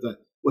one of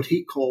what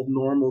he called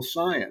normal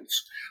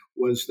science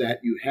was that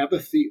you have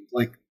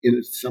like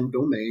in some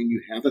domain,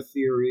 you have a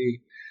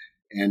theory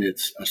and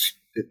it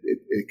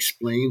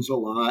explains a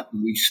lot,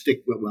 and we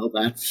stick with, well,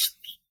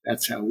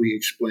 that's how we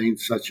explain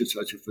such and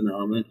such a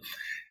phenomenon.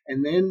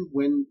 And then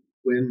when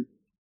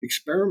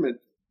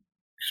experiment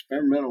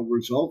experimental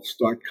results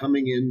start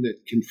coming in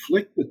that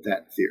conflict with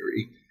that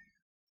theory,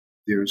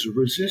 there's a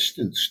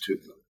resistance to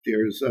them.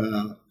 There's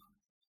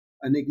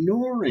an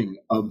ignoring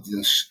of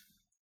this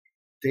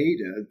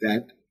data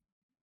that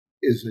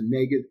is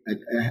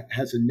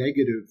has a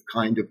negative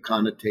kind of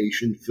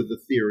connotation for the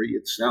theory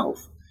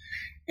itself,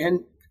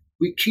 and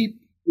we keep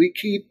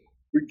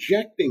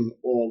rejecting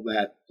all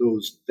that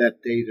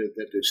data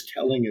that is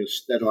telling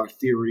us that our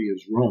theory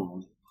is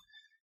wrong.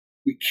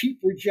 We keep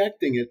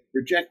rejecting it,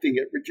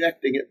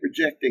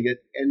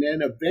 and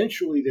then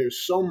eventually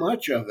there's so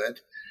much of it,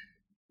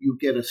 you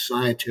get a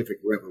scientific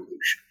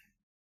revolution.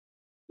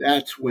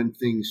 That's when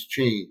things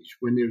change,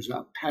 when there's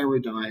a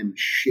paradigm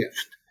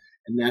shift.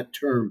 And that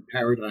term,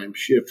 paradigm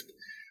shift,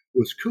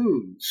 was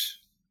Kuhn's.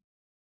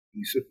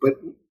 He said, but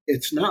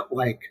it's not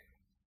like,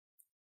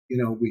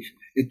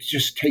 it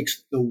just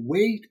takes the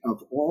weight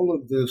of all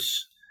of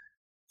this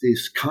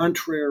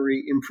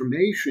contrary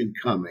information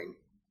coming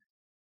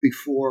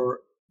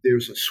before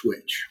there's a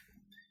switch.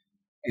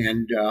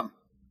 And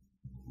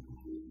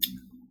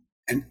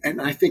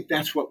I think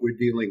that's what we're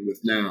dealing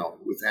with now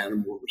with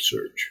animal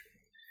research,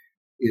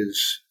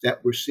 is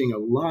that we're seeing a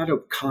lot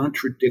of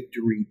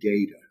contradictory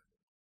data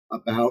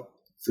about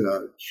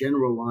the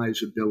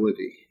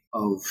generalizability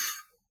of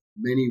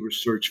many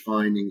research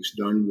findings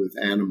done with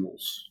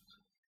animals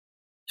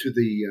to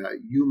the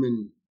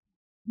human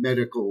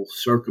medical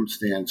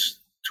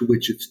circumstance to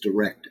which it's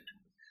directed,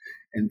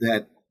 and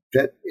that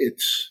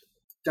it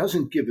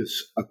doesn't give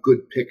us a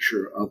good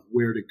picture of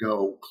where to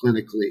go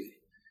clinically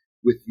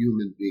with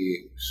human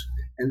beings.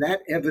 And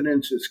that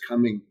evidence is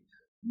coming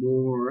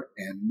more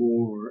and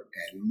more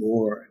and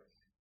more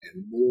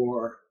and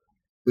more,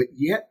 but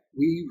yet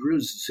we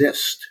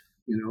resist.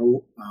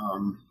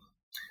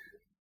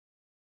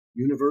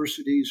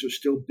 Universities are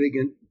still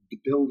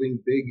building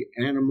big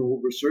animal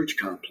research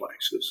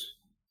complexes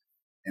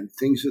and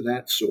things of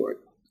that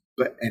sort.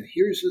 And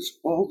here's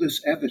all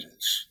this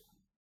evidence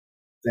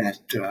that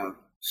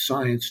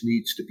science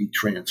needs to be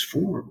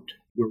transformed.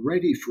 We're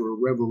ready for a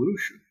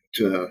revolution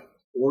to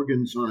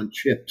organs on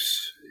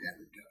chips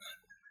and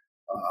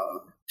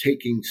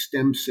taking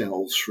stem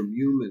cells from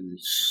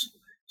humans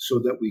so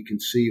that we can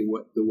see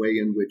the way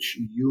in which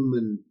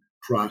human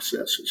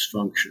processes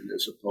function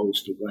as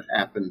opposed to what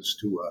happens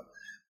to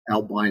a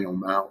albino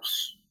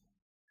mouse.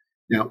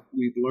 Now,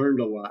 we've learned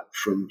a lot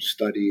from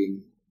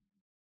studying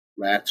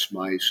rats,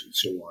 mice, and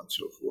so on and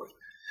so forth.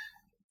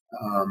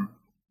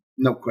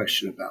 No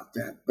question about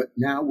that. But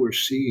now we're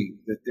seeing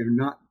that they're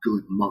not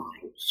good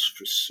models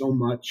for so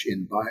much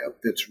in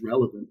that's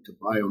relevant to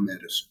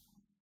biomedicine.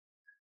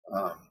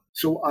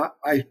 So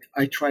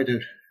I try to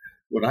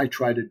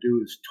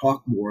do is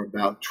talk more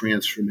about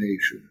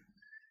transformation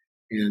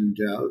and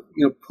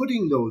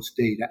putting those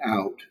data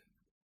out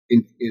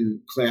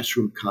in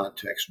classroom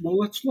context. Well,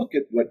 let's look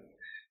at what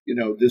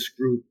this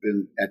group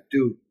at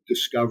Duke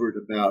discovered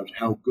about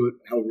how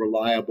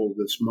reliable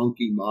this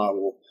monkey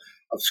model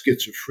of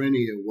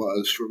schizophrenia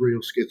was for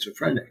real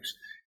schizophrenics.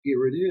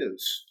 Here it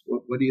is.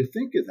 What do you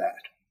think of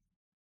that?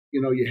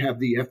 You have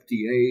the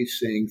FDA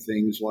saying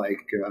things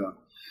like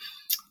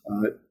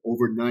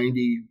over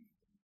 90%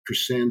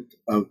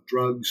 of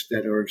drugs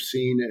that are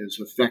seen as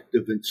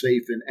effective and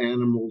safe in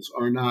animals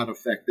are not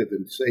effective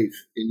and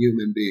safe in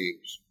human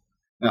beings.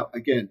 Now,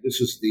 again,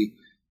 this is the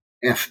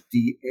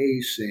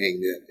FDA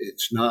saying that.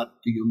 It's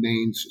not the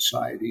Humane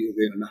Society of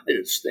the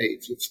United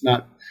States. It's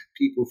not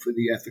People for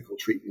the Ethical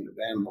Treatment of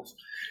Animals.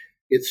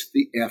 It's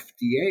the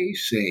FDA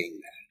saying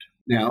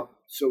that. Now,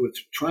 so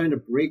it's trying to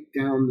break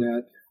down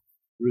that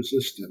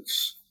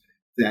resistance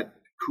that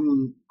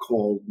Kuhn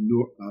called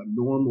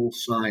normal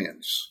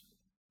science.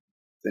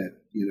 That,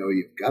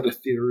 you've got a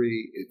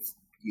theory,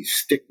 you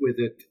stick with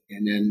it,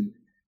 and then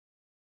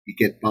you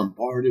get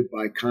bombarded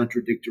by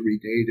contradictory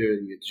data,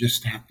 and you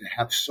just have to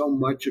have so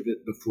much of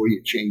it before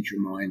you change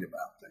your mind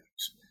about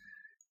things.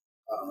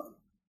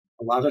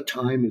 A lot of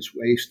time is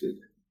wasted.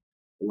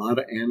 A lot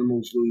of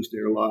animals lose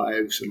their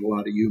lives, and a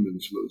lot of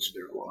humans lose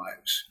their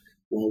lives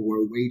while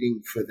we're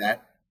waiting for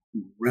that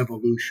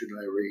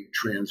revolutionary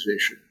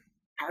transition.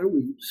 How do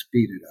we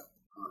speed it up?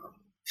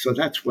 So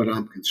that's what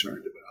I'm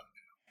concerned about.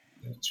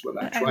 That's what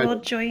I will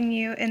join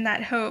you in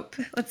that hope.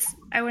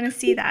 I want to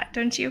see that,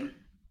 don't you?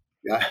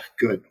 Yeah,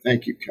 good.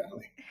 Thank you,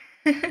 Callie.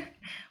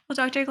 Well,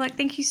 Dr. Gluck,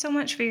 thank you so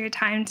much for your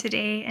time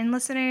today. And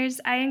listeners,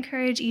 I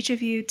encourage each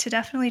of you to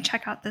definitely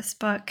check out this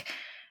book,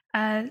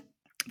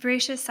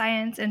 Voracious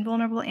Science and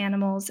Vulnerable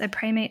Animals, A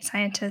Primate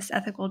Scientist's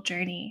Ethical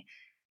Journey.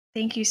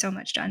 Thank you so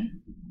much,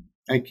 John.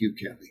 Thank you,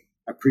 Kelly.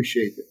 I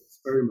appreciate it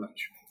very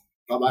much.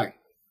 Bye-bye.